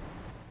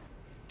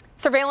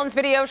 Surveillance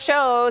video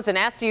shows an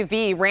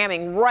SUV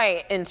ramming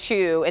right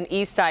into an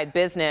East Side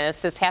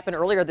business. This happened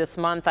earlier this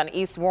month on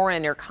East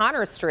Warren near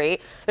Connor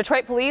Street.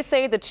 Detroit police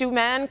say the two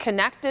men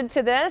connected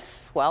to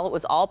this, well, it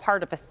was all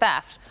part of a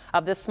theft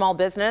of this small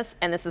business,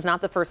 and this is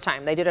not the first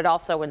time. They did it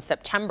also in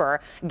September,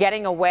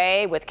 getting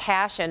away with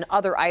cash and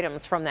other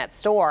items from that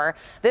store.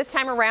 This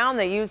time around,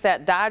 they used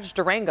that Dodge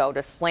Durango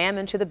to slam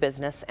into the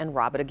business and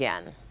rob it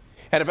again.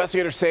 And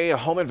investigators say a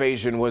home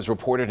invasion was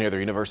reported near the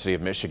University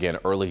of Michigan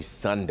early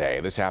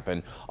Sunday. This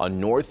happened on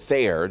North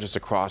Thayer, just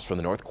across from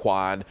the North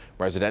Quad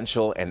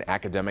residential and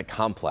academic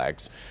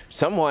complex.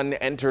 Someone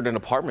entered an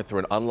apartment through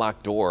an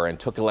unlocked door and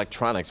took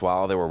electronics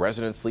while there were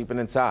residents sleeping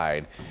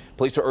inside.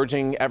 Police are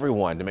urging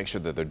everyone to make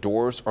sure that their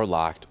doors are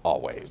locked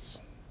always.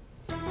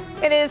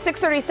 It is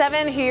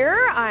 6:37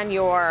 here on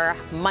your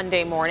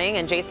Monday morning,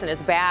 and Jason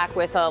is back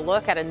with a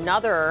look at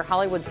another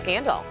Hollywood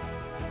scandal.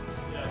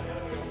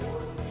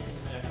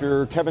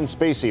 Kevin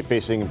Spacey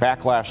facing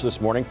backlash this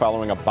morning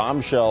following a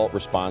bombshell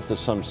response to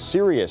some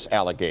serious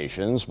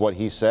allegations. What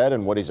he said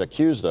and what he's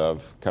accused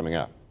of coming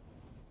up.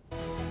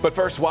 But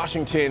first,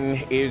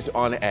 Washington is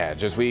on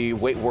edge as we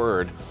wait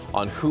word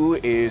on who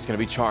is going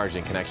to be charged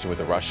in connection with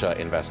the Russia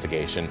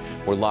investigation.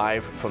 We're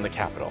live from the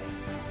Capitol.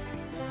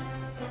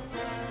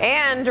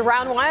 And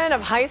round one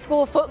of high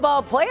school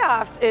football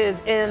playoffs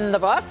is in the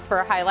books.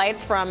 For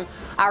highlights from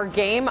our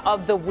game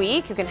of the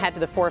week, you can head to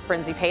the 4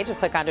 Frenzy page and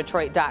click on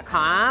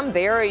Detroit.com.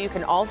 There you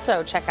can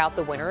also check out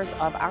the winners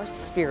of our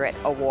Spirit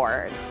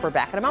Awards. We're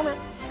back in a moment.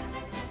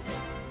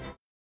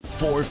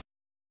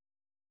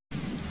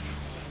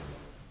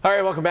 All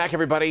right, welcome back,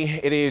 everybody.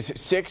 It is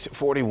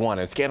 6:41,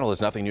 and scandal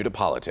is nothing new to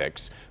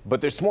politics.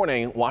 But this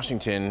morning,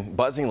 Washington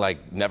buzzing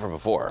like never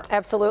before.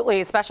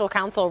 Absolutely. Special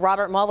counsel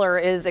Robert Mueller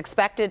is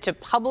expected to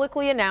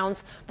publicly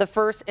announce the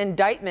first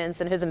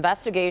indictments in his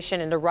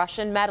investigation into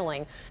Russian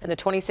meddling in the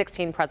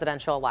 2016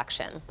 presidential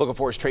election. Local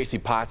 4's Tracy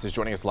Potts is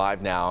joining us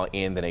live now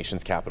in the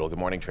nation's capital. Good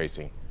morning,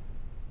 Tracy.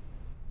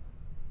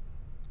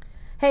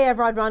 Hey,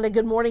 Evrod, Rhonda,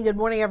 good morning,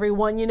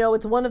 everyone. You know,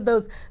 it's one of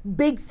those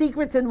big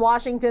secrets in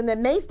Washington that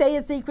may stay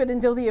a secret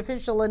until the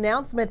official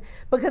announcement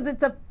because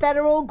it's a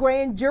federal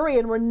grand jury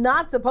and we're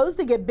not supposed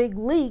to get big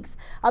leaks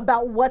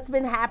about what's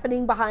been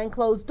happening behind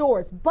closed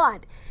doors.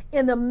 But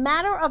in the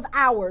matter of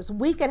hours,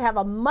 we could have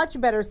a much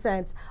better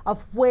sense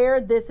of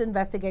where this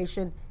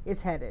investigation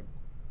is headed.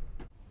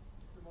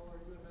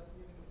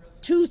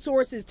 Two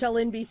sources tell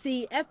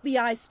NBC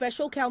FBI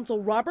Special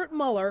Counsel Robert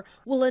Mueller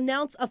will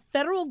announce a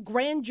federal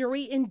grand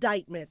jury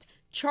indictment,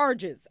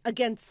 charges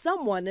against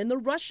someone in the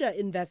Russia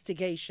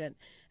investigation.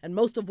 And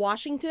most of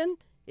Washington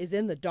is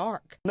in the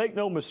dark. Make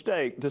no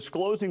mistake,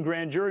 disclosing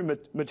grand jury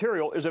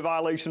material is a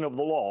violation of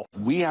the law.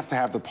 We have to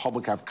have the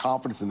public have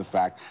confidence in the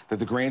fact that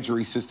the grand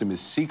jury system is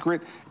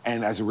secret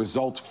and, as a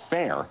result,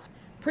 fair.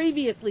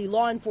 Previously,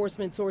 law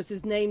enforcement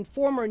sources named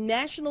former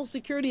National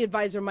Security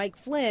Advisor Mike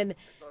Flynn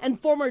and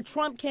former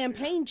Trump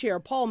campaign chair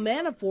Paul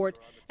Manafort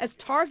as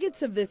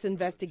targets of this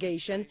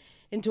investigation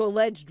into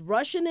alleged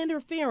Russian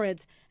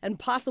interference and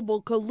possible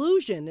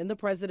collusion in the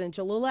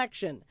presidential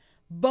election.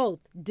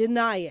 Both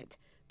deny it.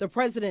 The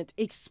president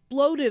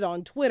exploded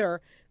on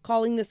Twitter,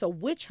 calling this a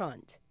witch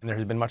hunt. And there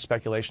has been much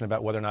speculation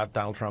about whether or not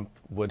Donald Trump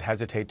would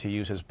hesitate to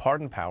use his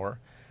pardon power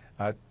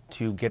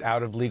to get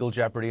out of legal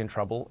jeopardy and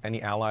trouble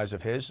any allies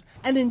of his.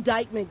 An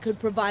indictment could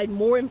provide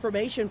more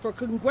information for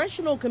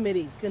congressional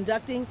committees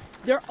conducting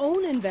their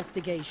own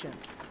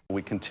investigations.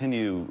 We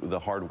continue the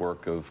hard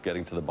work of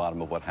getting to the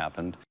bottom of what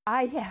happened.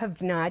 I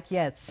have not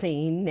yet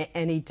seen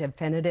any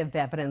definitive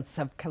evidence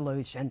of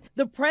collusion.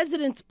 The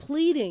president's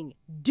pleading,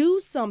 do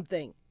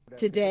something.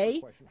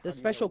 Today, the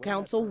special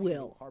counsel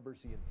will.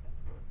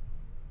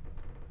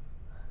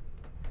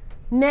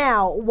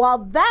 Now, while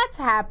that's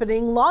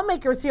happening,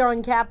 lawmakers here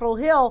on Capitol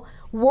Hill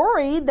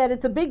worried that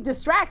it's a big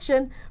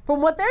distraction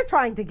from what they're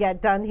trying to get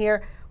done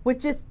here,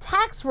 which is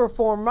tax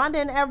reform. Rhonda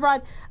and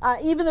Evrod,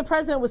 even the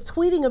president was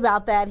tweeting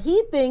about that.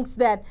 He thinks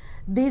that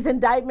these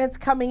indictments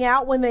coming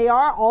out when they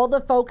are, all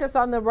the focus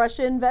on the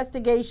Russia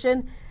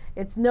investigation,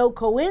 it's no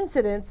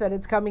coincidence that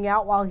it's coming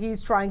out while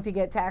he's trying to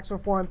get tax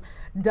reform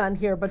done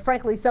here. But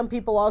frankly, some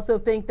people also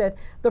think that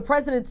the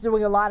president's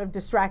doing a lot of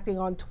distracting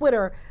on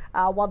Twitter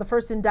while the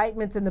first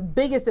indictments and the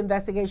biggest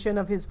investigation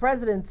of his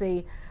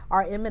presidency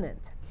are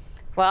imminent.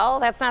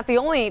 Well, that's not the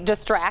only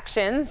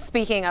distraction.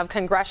 Speaking of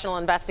congressional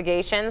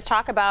investigations,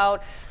 talk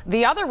about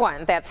the other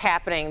one that's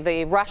happening,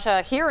 the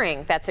Russia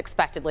hearing that's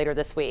expected later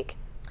this week.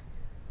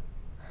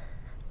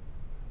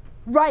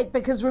 Right,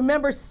 because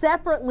remember,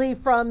 separately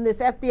from this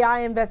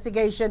FBI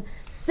investigation,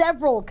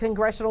 several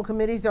congressional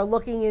committees are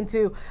looking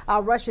into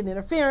Russian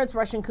interference,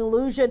 Russian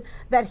collusion.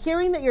 That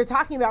hearing that you're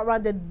talking about,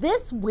 Rhonda,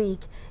 this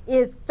week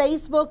is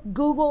Facebook,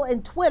 Google,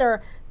 and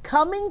Twitter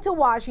coming to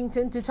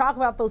Washington to talk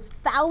about those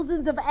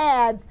thousands of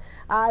ads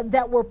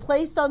that were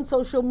placed on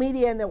social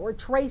media and that were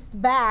traced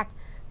back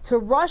to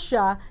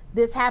Russia.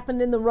 This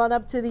happened in the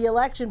run-up to the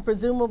election,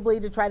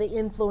 presumably to try to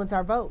influence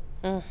our vote.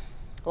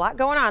 A lot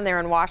going on there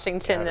in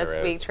Washington this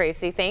week,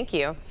 Tracy. Thank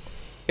you.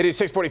 It is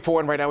 6:44,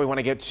 and right now we want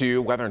to get to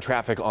weather and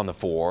traffic on the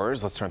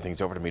 4s. Let's turn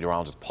things over to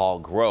meteorologist Paul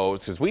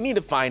Groves, because we need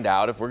to find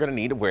out if we're going to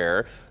need to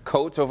wear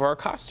coats over our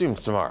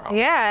costumes tomorrow.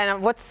 Yeah,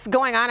 and what's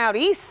going on out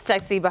east I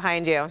see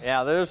behind you?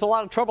 Yeah, there's a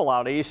lot of trouble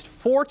out east.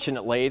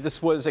 Fortunately,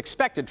 this was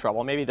expected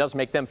trouble. Maybe it doesn't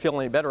make them feel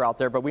any better out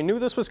there, but we knew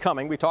this was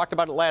coming. We talked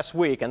about it last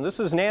week, and this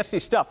is nasty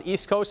stuff. The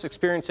East Coast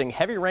experiencing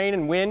heavy rain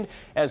and wind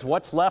as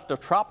what's left of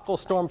Tropical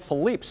Storm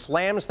Philippe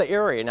slams the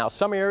area. Now,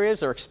 some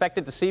areas are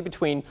expected to see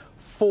between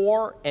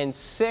 4 and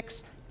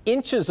 6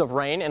 inches of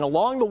rain, and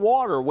along the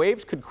water,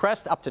 waves could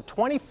crest up to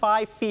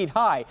 25 feet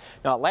high.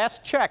 Now, at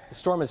last check, the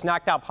storm has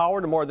knocked out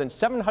power to more than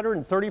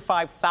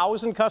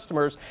 735,000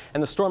 customers,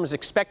 and the storm is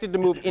expected to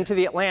move into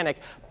the Atlantic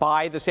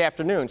by this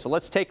afternoon. So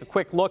let's take a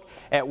quick look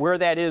at where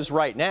that is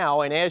right now.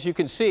 And as you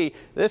can see,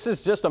 this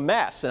is just a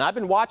mess. And I've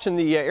been watching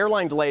the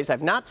airline delays.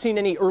 I've not seen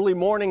any early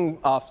morning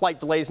flight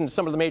delays into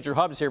some of the major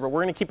hubs here, but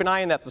we're going to keep an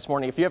eye on that this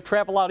morning. If you have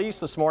travel out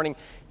east this morning,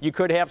 you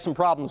could have some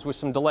problems with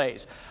some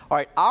delays. All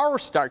right, our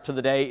start to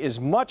the day is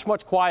much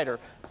quieter.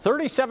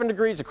 37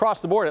 degrees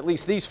across the board, at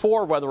least these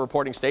 4 weather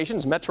reporting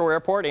stations, Metro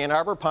Airport, Ann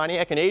Arbor,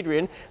 Pontiac, and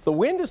Adrian. The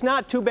wind is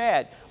not too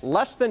bad,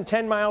 less than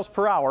 10 miles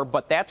per hour,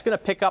 but that's going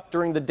to pick up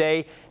during the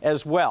day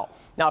as well.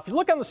 Now, if you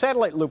look on the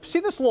satellite loop, see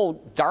this little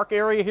dark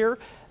area here?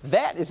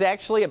 That is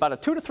actually about a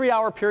 2 to 3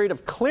 hour period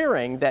of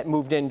clearing that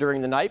moved in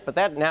during the night, but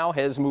that now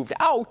has moved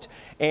out,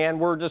 and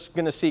we're just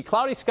going to see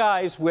cloudy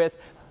skies with,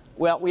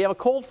 well, we have a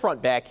cold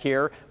front back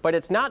here, but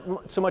it's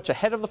not so much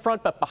ahead of the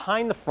front, but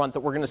behind the front that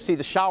we're going to see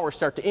the showers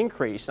start to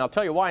increase. And I'll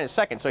tell you why in a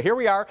second. So here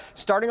we are,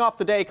 starting off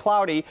the day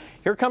cloudy.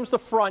 Here comes the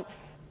front.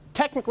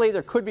 Technically,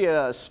 there could be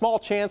a small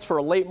chance for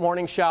a late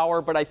morning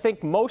shower, but I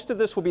think most of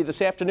this will be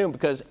this afternoon,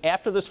 because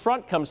after this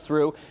front comes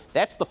through,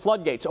 that's the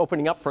floodgates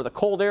opening up for the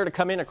cold air to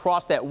come in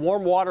across that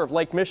warm water of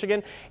Lake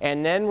Michigan,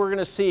 and then we're going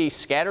to see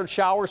scattered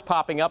showers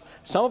popping up.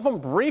 Some of them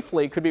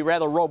briefly could be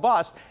rather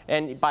robust,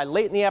 and by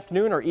late in the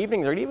afternoon or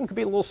evening, there even could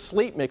be a little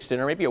sleet mixed in,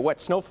 or maybe a wet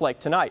snowflake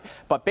tonight.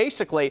 But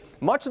basically,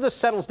 much of this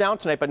settles down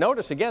tonight, but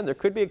notice again, there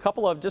could be a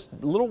couple of just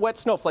little wet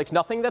snowflakes.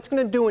 Nothing that's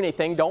going to do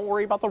anything. Don't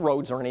worry about the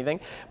roads or anything.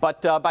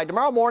 But by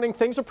tomorrow morning,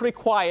 things are pretty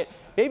quiet.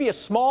 Maybe a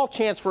small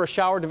chance for a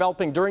shower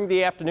developing during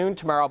the afternoon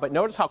tomorrow, but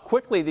notice how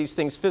quickly these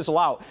things fizzle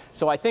out.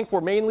 So I think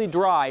we're mainly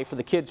dry for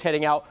the kids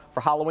heading out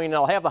for Halloween, and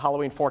I'll have the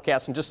Halloween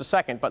forecast in just a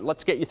second, but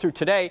let's get you through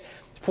today.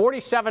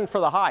 47 for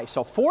the high,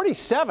 so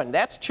 47,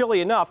 that's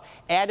chilly enough.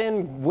 Add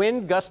in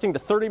wind gusting to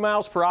 30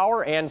 miles per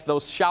hour and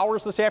those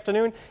showers this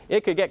afternoon,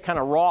 it could get kind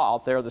of raw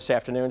out there this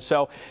afternoon.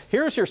 So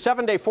here's your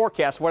 7-day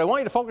forecast. What I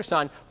want you to focus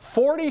on,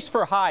 40s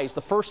for highs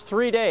the first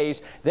 3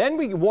 days, then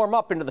we warm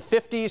up into the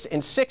 50s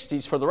and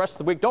 60s for the rest of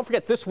the week. Don't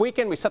forget, this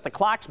weekend we set the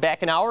clocks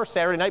back an hour,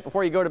 Saturday night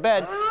before you go to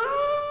bed.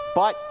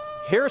 But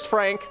here's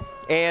Frank,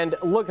 and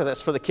look at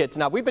this for the kids.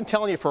 Now, we've been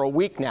telling you for a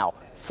week now,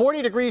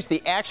 40 degrees,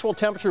 the actual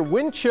temperature.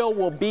 Wind chill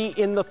will be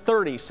in the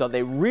 30s, so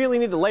they really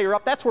need to layer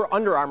up. That's where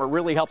Under Armour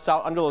really helps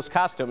out under those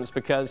costumes,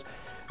 because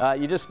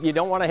you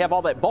don't want to have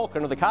all that bulk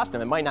under the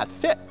costume. It might not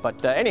fit.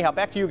 But anyhow,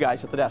 back to you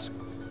guys at the desk.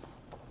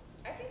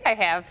 I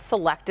have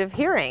selective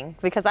hearing,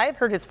 because I've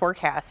heard his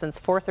forecast since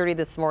 4:30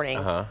 this morning.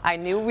 I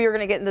knew we were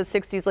going to get into the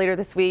 60s later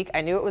this week.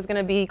 I knew it was going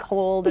to be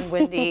cold and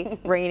windy,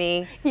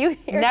 rainy.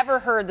 Never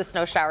heard the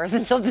snow showers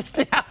until just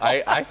now.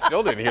 I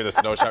still didn't hear the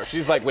snow shower.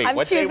 She's like, wait, what day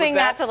was that? I'm choosing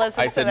not to listen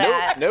I said, to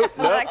that. Nope,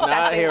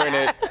 not hearing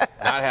it.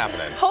 Not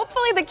happening.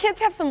 Hopefully the kids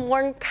have some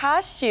warm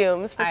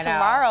costumes for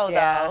tomorrow,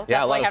 though.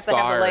 Yeah, a lot of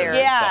scarves and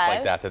stuff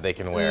like that they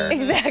can wear.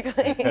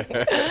 Exactly.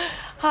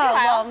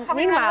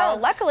 Meanwhile,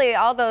 luckily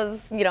all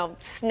those,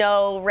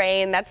 snow,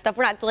 rain, that stuff,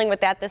 we're not dealing with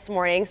that this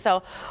morning.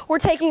 So we're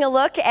taking a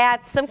look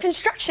at some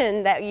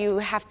construction that you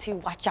have to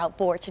watch out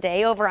for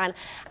today over on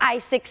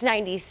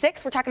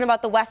I-696. We're talking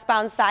about the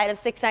westbound side of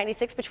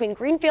 696 between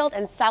Greenfield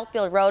and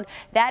Southfield Road.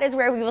 That is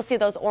where we will see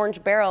those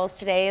orange barrels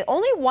today.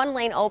 Only one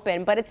lane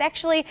open, but it's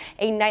actually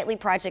a nightly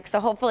project,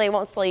 so hopefully it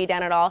won't slow you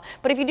down at all.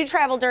 But if you do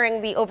travel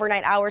during the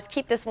overnight hours,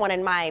 keep this one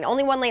in mind.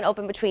 Only one lane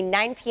open between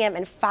 9 p.m.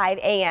 and 5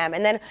 a.m.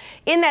 And then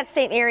in that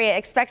same area,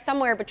 expect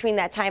somewhere between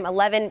that time,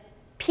 11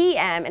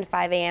 p.m. and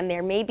 5 a.m.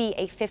 there may be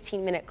a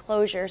 15-minute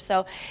closure.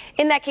 So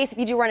in that case, if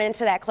you do run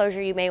into that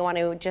closure, you may want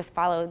to just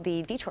follow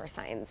the detour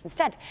signs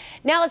instead.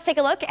 Now let's take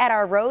a look at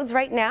our roads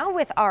right now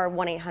with our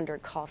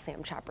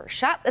 1-800-CALL-SAM-CHOPPER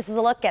shot. This is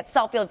a look at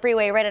Southfield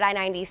Freeway right at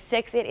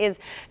I-96. It is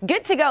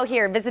good to go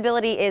here.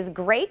 Visibility is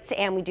great,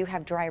 and we do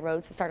have dry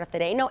roads to start off the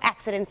day. No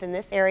accidents in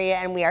this area,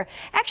 and we are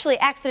actually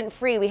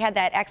accident-free. We had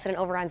that accident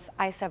over on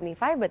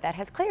I-75, but that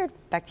has cleared.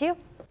 Back to you.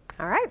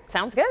 All right,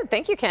 sounds good.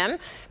 Thank you, Kim.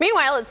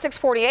 Meanwhile, at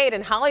 6:48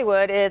 in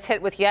Hollywood is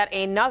hit with yet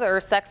another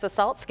sex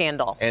assault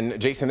scandal. And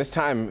Jason, this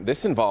time,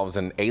 this involves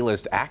an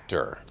A-list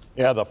actor.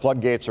 Yeah, the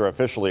floodgates are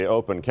officially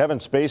open. Kevin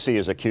Spacey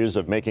is accused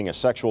of making a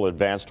sexual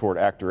advance toward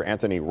actor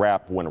Anthony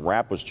Rapp when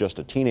Rapp was just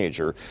a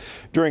teenager.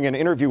 During an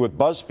interview with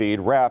BuzzFeed,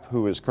 Rapp,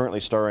 who is currently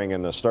starring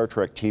in the Star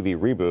Trek TV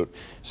reboot,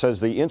 says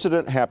the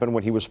incident happened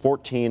when he was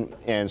 14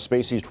 and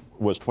Spacey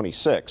was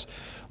 26.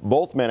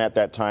 Both men at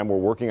that time were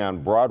working on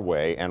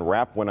Broadway, and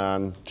Rapp went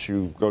on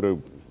to go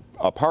to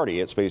a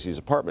party at Spacey's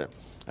apartment.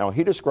 Now,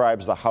 he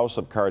describes the House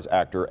of Cards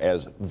actor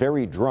as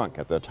very drunk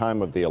at the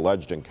time of the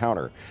alleged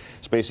encounter.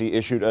 Spacey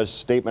issued a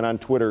statement on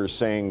Twitter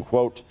saying,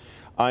 quote,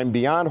 "I'm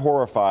beyond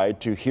horrified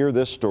to hear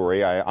this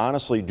story. I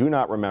honestly do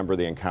not remember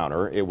the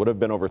encounter. It would have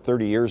been over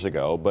 30 years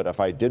ago, but if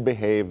I did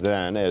behave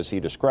then, as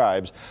he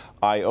describes,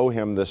 I owe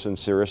him the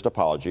sincerest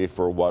apology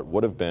for what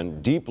would have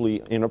been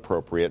deeply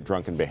inappropriate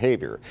drunken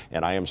behavior,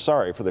 and I am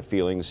sorry for the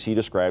feelings he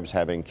describes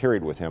having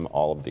carried with him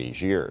all of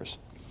these years."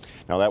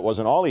 Now, that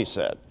wasn't all he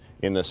said.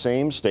 In the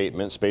same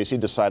statement, Spacey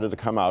decided to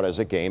come out as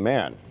a gay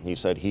man. He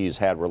said he's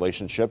had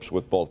relationships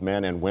with both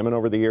men and women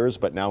over the years,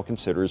 but now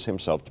considers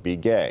himself to be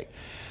gay.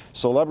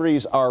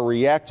 Celebrities are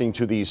reacting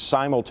to these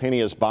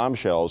simultaneous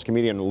bombshells.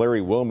 Comedian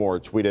Larry Wilmore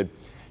tweeted,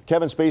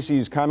 "Kevin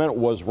Spacey's comment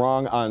was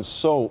wrong on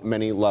so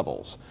many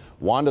levels."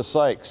 Wanda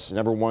Sykes,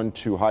 never one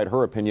to hide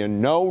her opinion.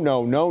 No,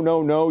 no, no,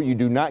 no, no. You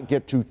do not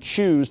get to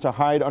choose to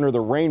hide under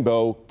the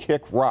rainbow.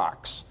 Kick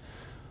rocks.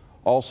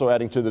 Also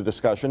adding to the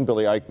discussion,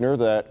 Billy Eichner,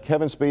 that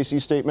Kevin Spacey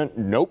statement,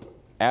 nope,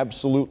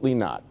 absolutely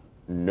not.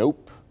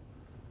 Nope.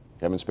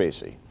 Kevin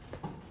Spacey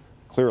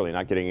clearly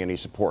not getting any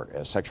support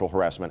as sexual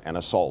harassment and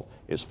assault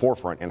is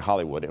forefront in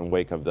Hollywood in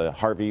wake of the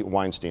Harvey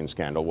Weinstein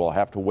scandal. We'll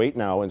have to wait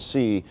now and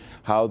see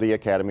how the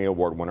Academy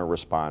Award winner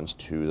responds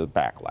to the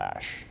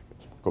backlash.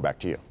 Go back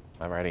to you.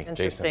 All righty,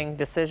 Interesting Jason.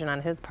 decision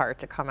on his part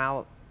to come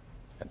out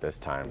At this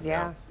time.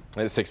 Yeah.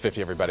 It's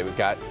 6:50, everybody. We've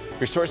got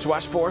your stories to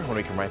watch for when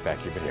we come right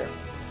back. Keep it here.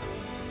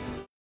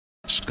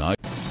 Sky.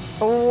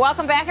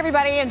 Welcome back,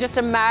 everybody. In just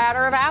a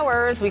matter of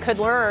hours, we could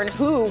learn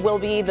who will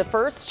be the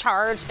first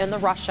charged in the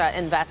Russia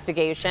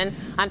investigation.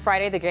 On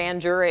Friday, the grand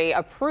jury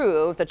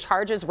approved the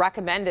charges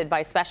recommended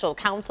by special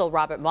counsel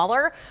Robert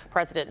Mueller.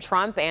 President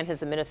Trump and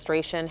his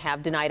administration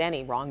have denied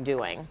any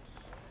wrongdoing.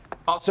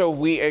 Also,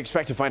 we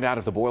expect to find out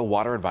if the boil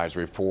water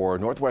advisory for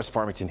Northwest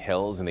Farmington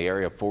Hills in the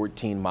area of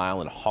 14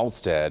 Mile and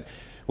Halstead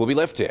will be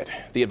lifted.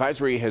 The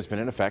advisory has been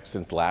in effect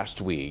since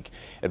last week.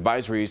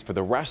 Advisories for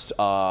the rest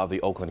of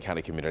the Oakland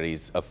County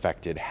communities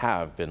affected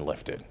have been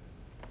lifted.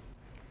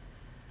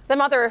 The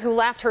mother who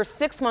left her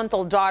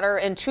 6-month-old daughter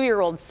and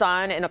 2-year-old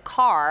son in a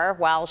car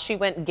while she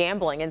went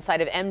gambling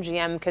inside of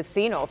MGM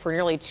Casino for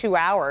nearly 2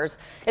 hours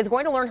is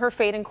going to learn her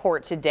fate in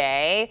court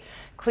today.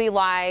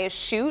 Cleli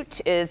Shute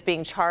is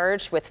being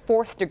charged with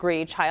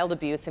 4th-degree child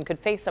abuse and could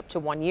face up to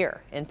 1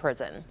 year in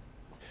prison.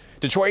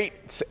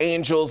 Detroit's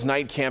Angels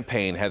Night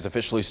campaign has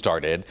officially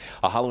started.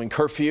 A Halloween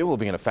curfew will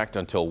be in effect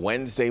until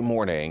Wednesday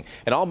morning,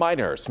 and all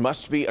minors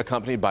must be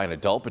accompanied by an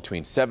adult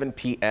between 7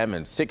 p.m.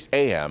 and 6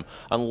 a.m.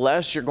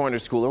 unless you're going to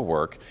school or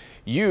work.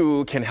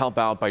 You can help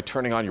out by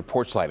turning on your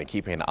porch light and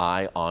keeping an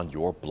eye on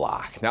your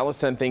block. Now let's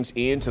send things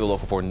into the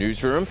Local 4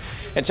 newsroom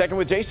and check in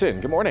with Jason.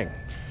 Good morning.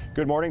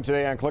 Good morning.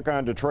 Today on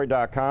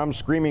ClickOnDetroit.com,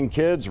 screaming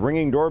kids,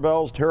 ringing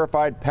doorbells,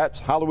 terrified pets.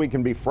 Halloween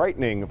can be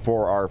frightening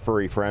for our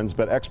furry friends,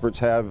 but experts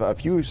have a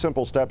few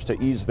simple steps to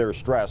ease their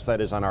stress. That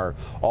is on our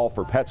All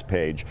for Pets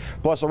page.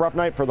 Plus, a rough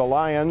night for the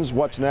Lions.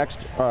 What's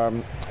next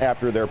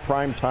after their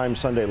primetime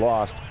Sunday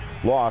loss?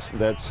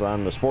 That's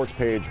on the sports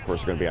page. Of course,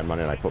 it's going to be on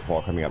Monday Night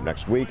Football coming up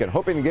next week. And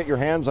hoping to get your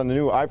hands on the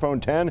new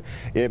iPhone 10.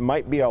 It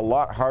might be a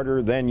lot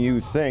harder than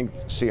you think.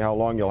 See how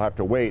long you'll have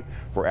to wait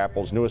for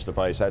Apple's newest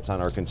device. That's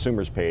on our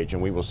consumers page.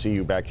 And we will see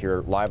you back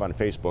here live on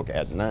Facebook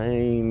at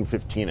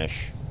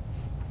 9:15-ish.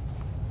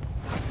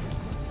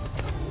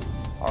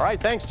 All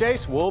right, thanks,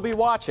 Jace. We'll be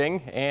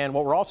watching, and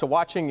what we're also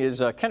watching is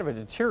kind of a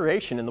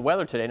deterioration in the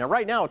weather today. Now,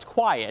 right now, it's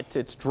quiet,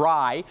 it's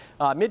dry,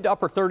 mid to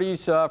upper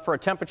 30s for a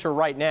temperature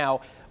right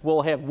now.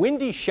 We'll have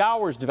windy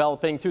showers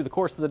developing through the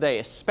course of the day,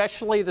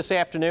 especially this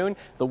afternoon.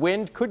 The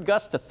wind could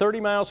gust to 30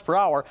 miles per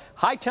hour.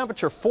 High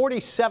temperature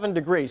 47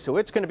 degrees, so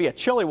it's going to be a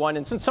chilly one.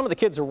 And since some of the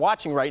kids are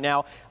watching right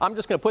now, I'm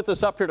just going to put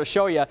this up here to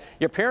show you.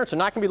 Your parents are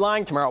not going to be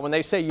lying tomorrow when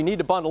they say you need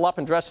to bundle up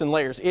and dress in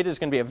layers. It is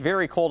going to be a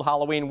very cold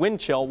Halloween. Wind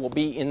chill will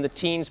be in the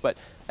teens, but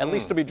at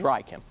least it'll be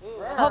dry, Kim.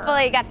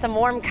 Hopefully you got some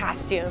warm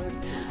costumes.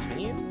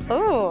 Teens?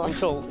 Ooh.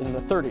 Until in the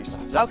 30s.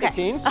 Does that Okay. say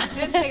teens? I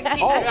did say teens.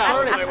 Oh,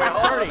 30s.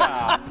 30s.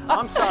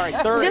 I'm sorry,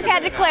 30s. Just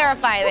had to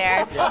clarify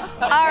there.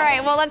 All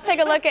right, well, let's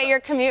take a look at your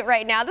commute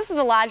right now. This is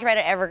the Lodge right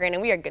at Evergreen,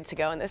 and we are good to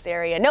go in this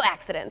area. No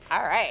accidents.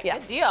 All right,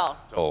 yes. good deal.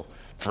 Oh,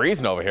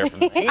 freezing over here from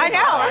the teens. I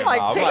know, I'm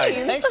like,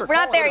 teens. Thanks for We're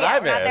not there calling.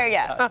 yet. We're not there I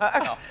yet.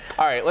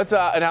 All right, let's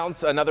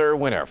announce another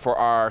winner for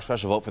our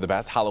special vote for the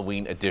best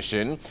Halloween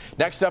edition.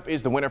 Next up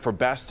is the winner for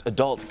best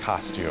adult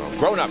costume,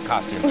 grown-up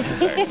costume, I should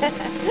say.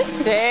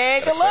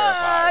 Take a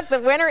look.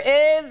 The winner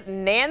is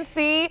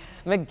Nancy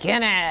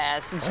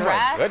McGinnis,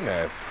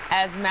 dressed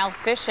as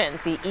Maleficent,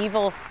 the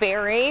evil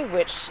fairy,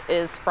 which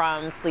is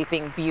from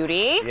Sleeping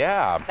Beauty.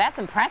 Yeah. That's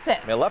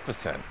impressive.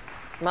 Maleficent.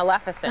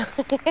 Maleficent.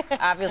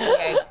 Obviously,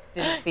 I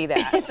didn't see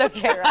that. It's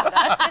okay,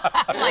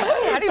 Rhonda. I'm like,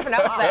 how do you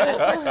pronounce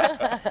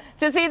that?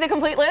 To see the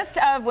complete list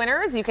of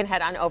winners, you can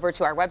head on over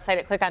to our website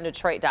at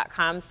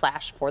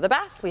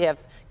clickondetroit.com/forthebest. We have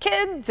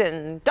kids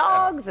and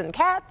dogs and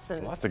cats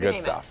and lots of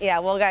good stuff. Yeah,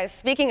 well, guys,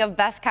 speaking of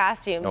best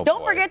costumes, Oh, don't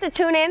boy. forget to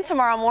tune in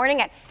tomorrow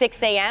morning at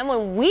 6 a.m.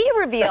 when we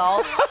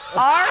reveal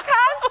our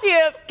costumes.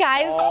 costumes,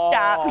 guys,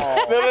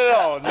 stop.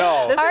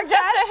 No. Our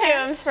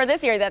costumes for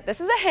this year. This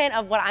is a hint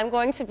of what I'm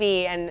going to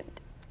be, and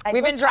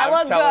We've been I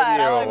look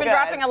good. We've been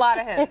dropping a lot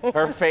of hints.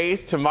 Her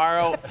face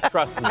tomorrow,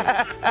 trust me.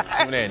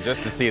 Tune in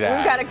just to see that.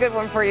 We've got a good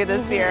one for you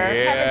this year. Have a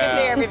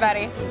good day,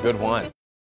 everybody. Good one.